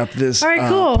 let's wrap this. All right, up.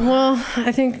 cool. Well,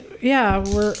 I think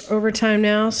we're over time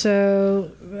now,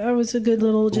 so that was a good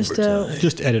little just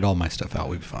Just edit all my stuff out.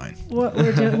 We'll be fine. what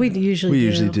we're doing. We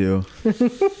usually do.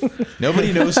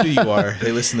 Nobody knows who you are.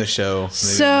 They listen to the show. They don't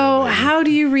So know that. how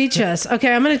do you reach us?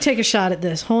 Okay, I'm going to take a shot at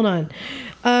this. Hold on.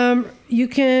 You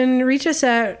can reach us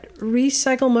at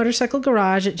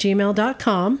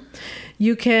recyclemotorcyclegarage@gmail.com.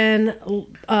 You can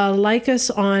like us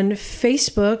on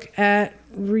Facebook at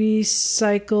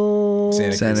Recycle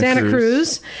Santa Cruz.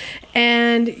 Cruz.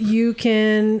 And you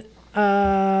can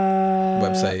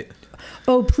website.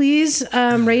 Oh, please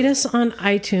rate us on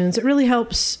iTunes. It really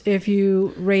helps if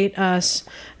you rate us,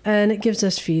 and it gives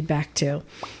us feedback too.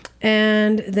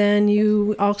 And then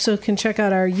you also can check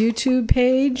out our YouTube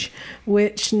page,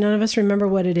 which none of us remember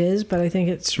what it is, but I think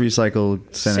it's It's Recycle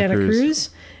Santa Cruz.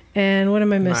 And what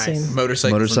am I missing? Nice.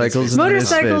 Motorcycles.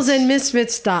 Motorcycles and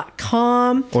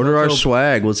Motorcyclesandmisfits.com. Order our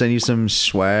swag. We'll send you some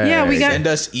swag. Yeah, we got- Send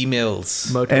us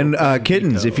emails. And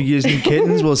kittens. If you guys need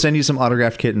kittens, we'll send you some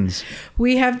autographed kittens.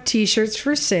 We have t-shirts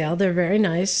for sale. They're very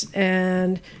nice,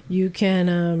 and you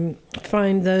can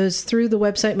find those through the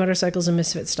website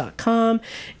motorcyclesandmisfits.com,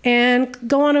 and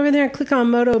go on over there and click on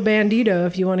Moto Bandito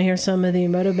if you want to hear some of the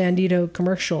Moto Bandito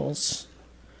commercials.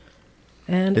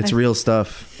 And It's I real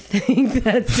stuff. think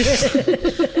that's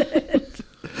it.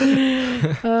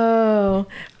 Oh,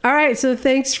 all right. So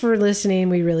thanks for listening.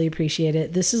 We really appreciate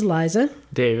it. This is Liza.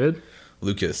 David.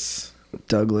 Lucas.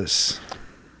 Douglas.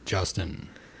 Justin.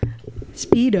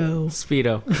 Speedo.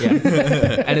 Speedo.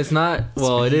 Yeah. And it's not,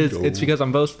 well, it is. It's because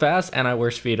I'm both fast and I wear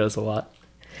Speedos a lot.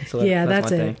 So Yeah,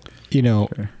 that's my it. You know,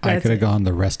 I That's could have it. gone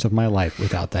the rest of my life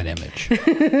without that image.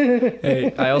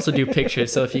 Hey, I also do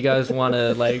pictures, so if you guys want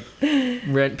to like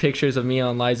rent pictures of me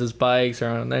on Liza's bikes or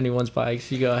on anyone's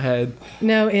bikes, you go ahead.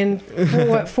 No, in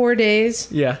 4 days.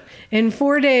 Yeah. In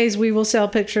 4 days, we will sell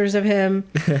pictures of him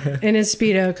in his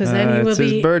Speedo because then he will It's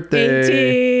his be birthday.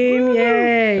 18.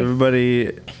 Yay.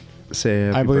 Everybody say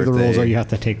happy I believe the birthday. rules are you have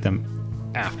to take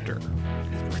them after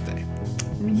his birthday.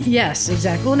 Yes,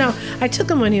 exactly. Well, no, I took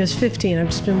him when he was 15. I've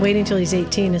just been waiting till he's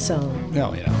 18 to sell him.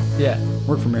 No, you know, Yeah.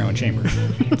 work for Maryland Chamber.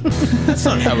 That's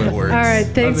not how it works. All right,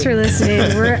 thanks for listening.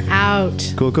 We're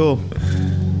out. Cool.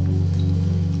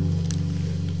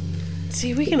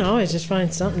 See, we can always just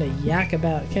find something to yak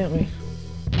about, can't we?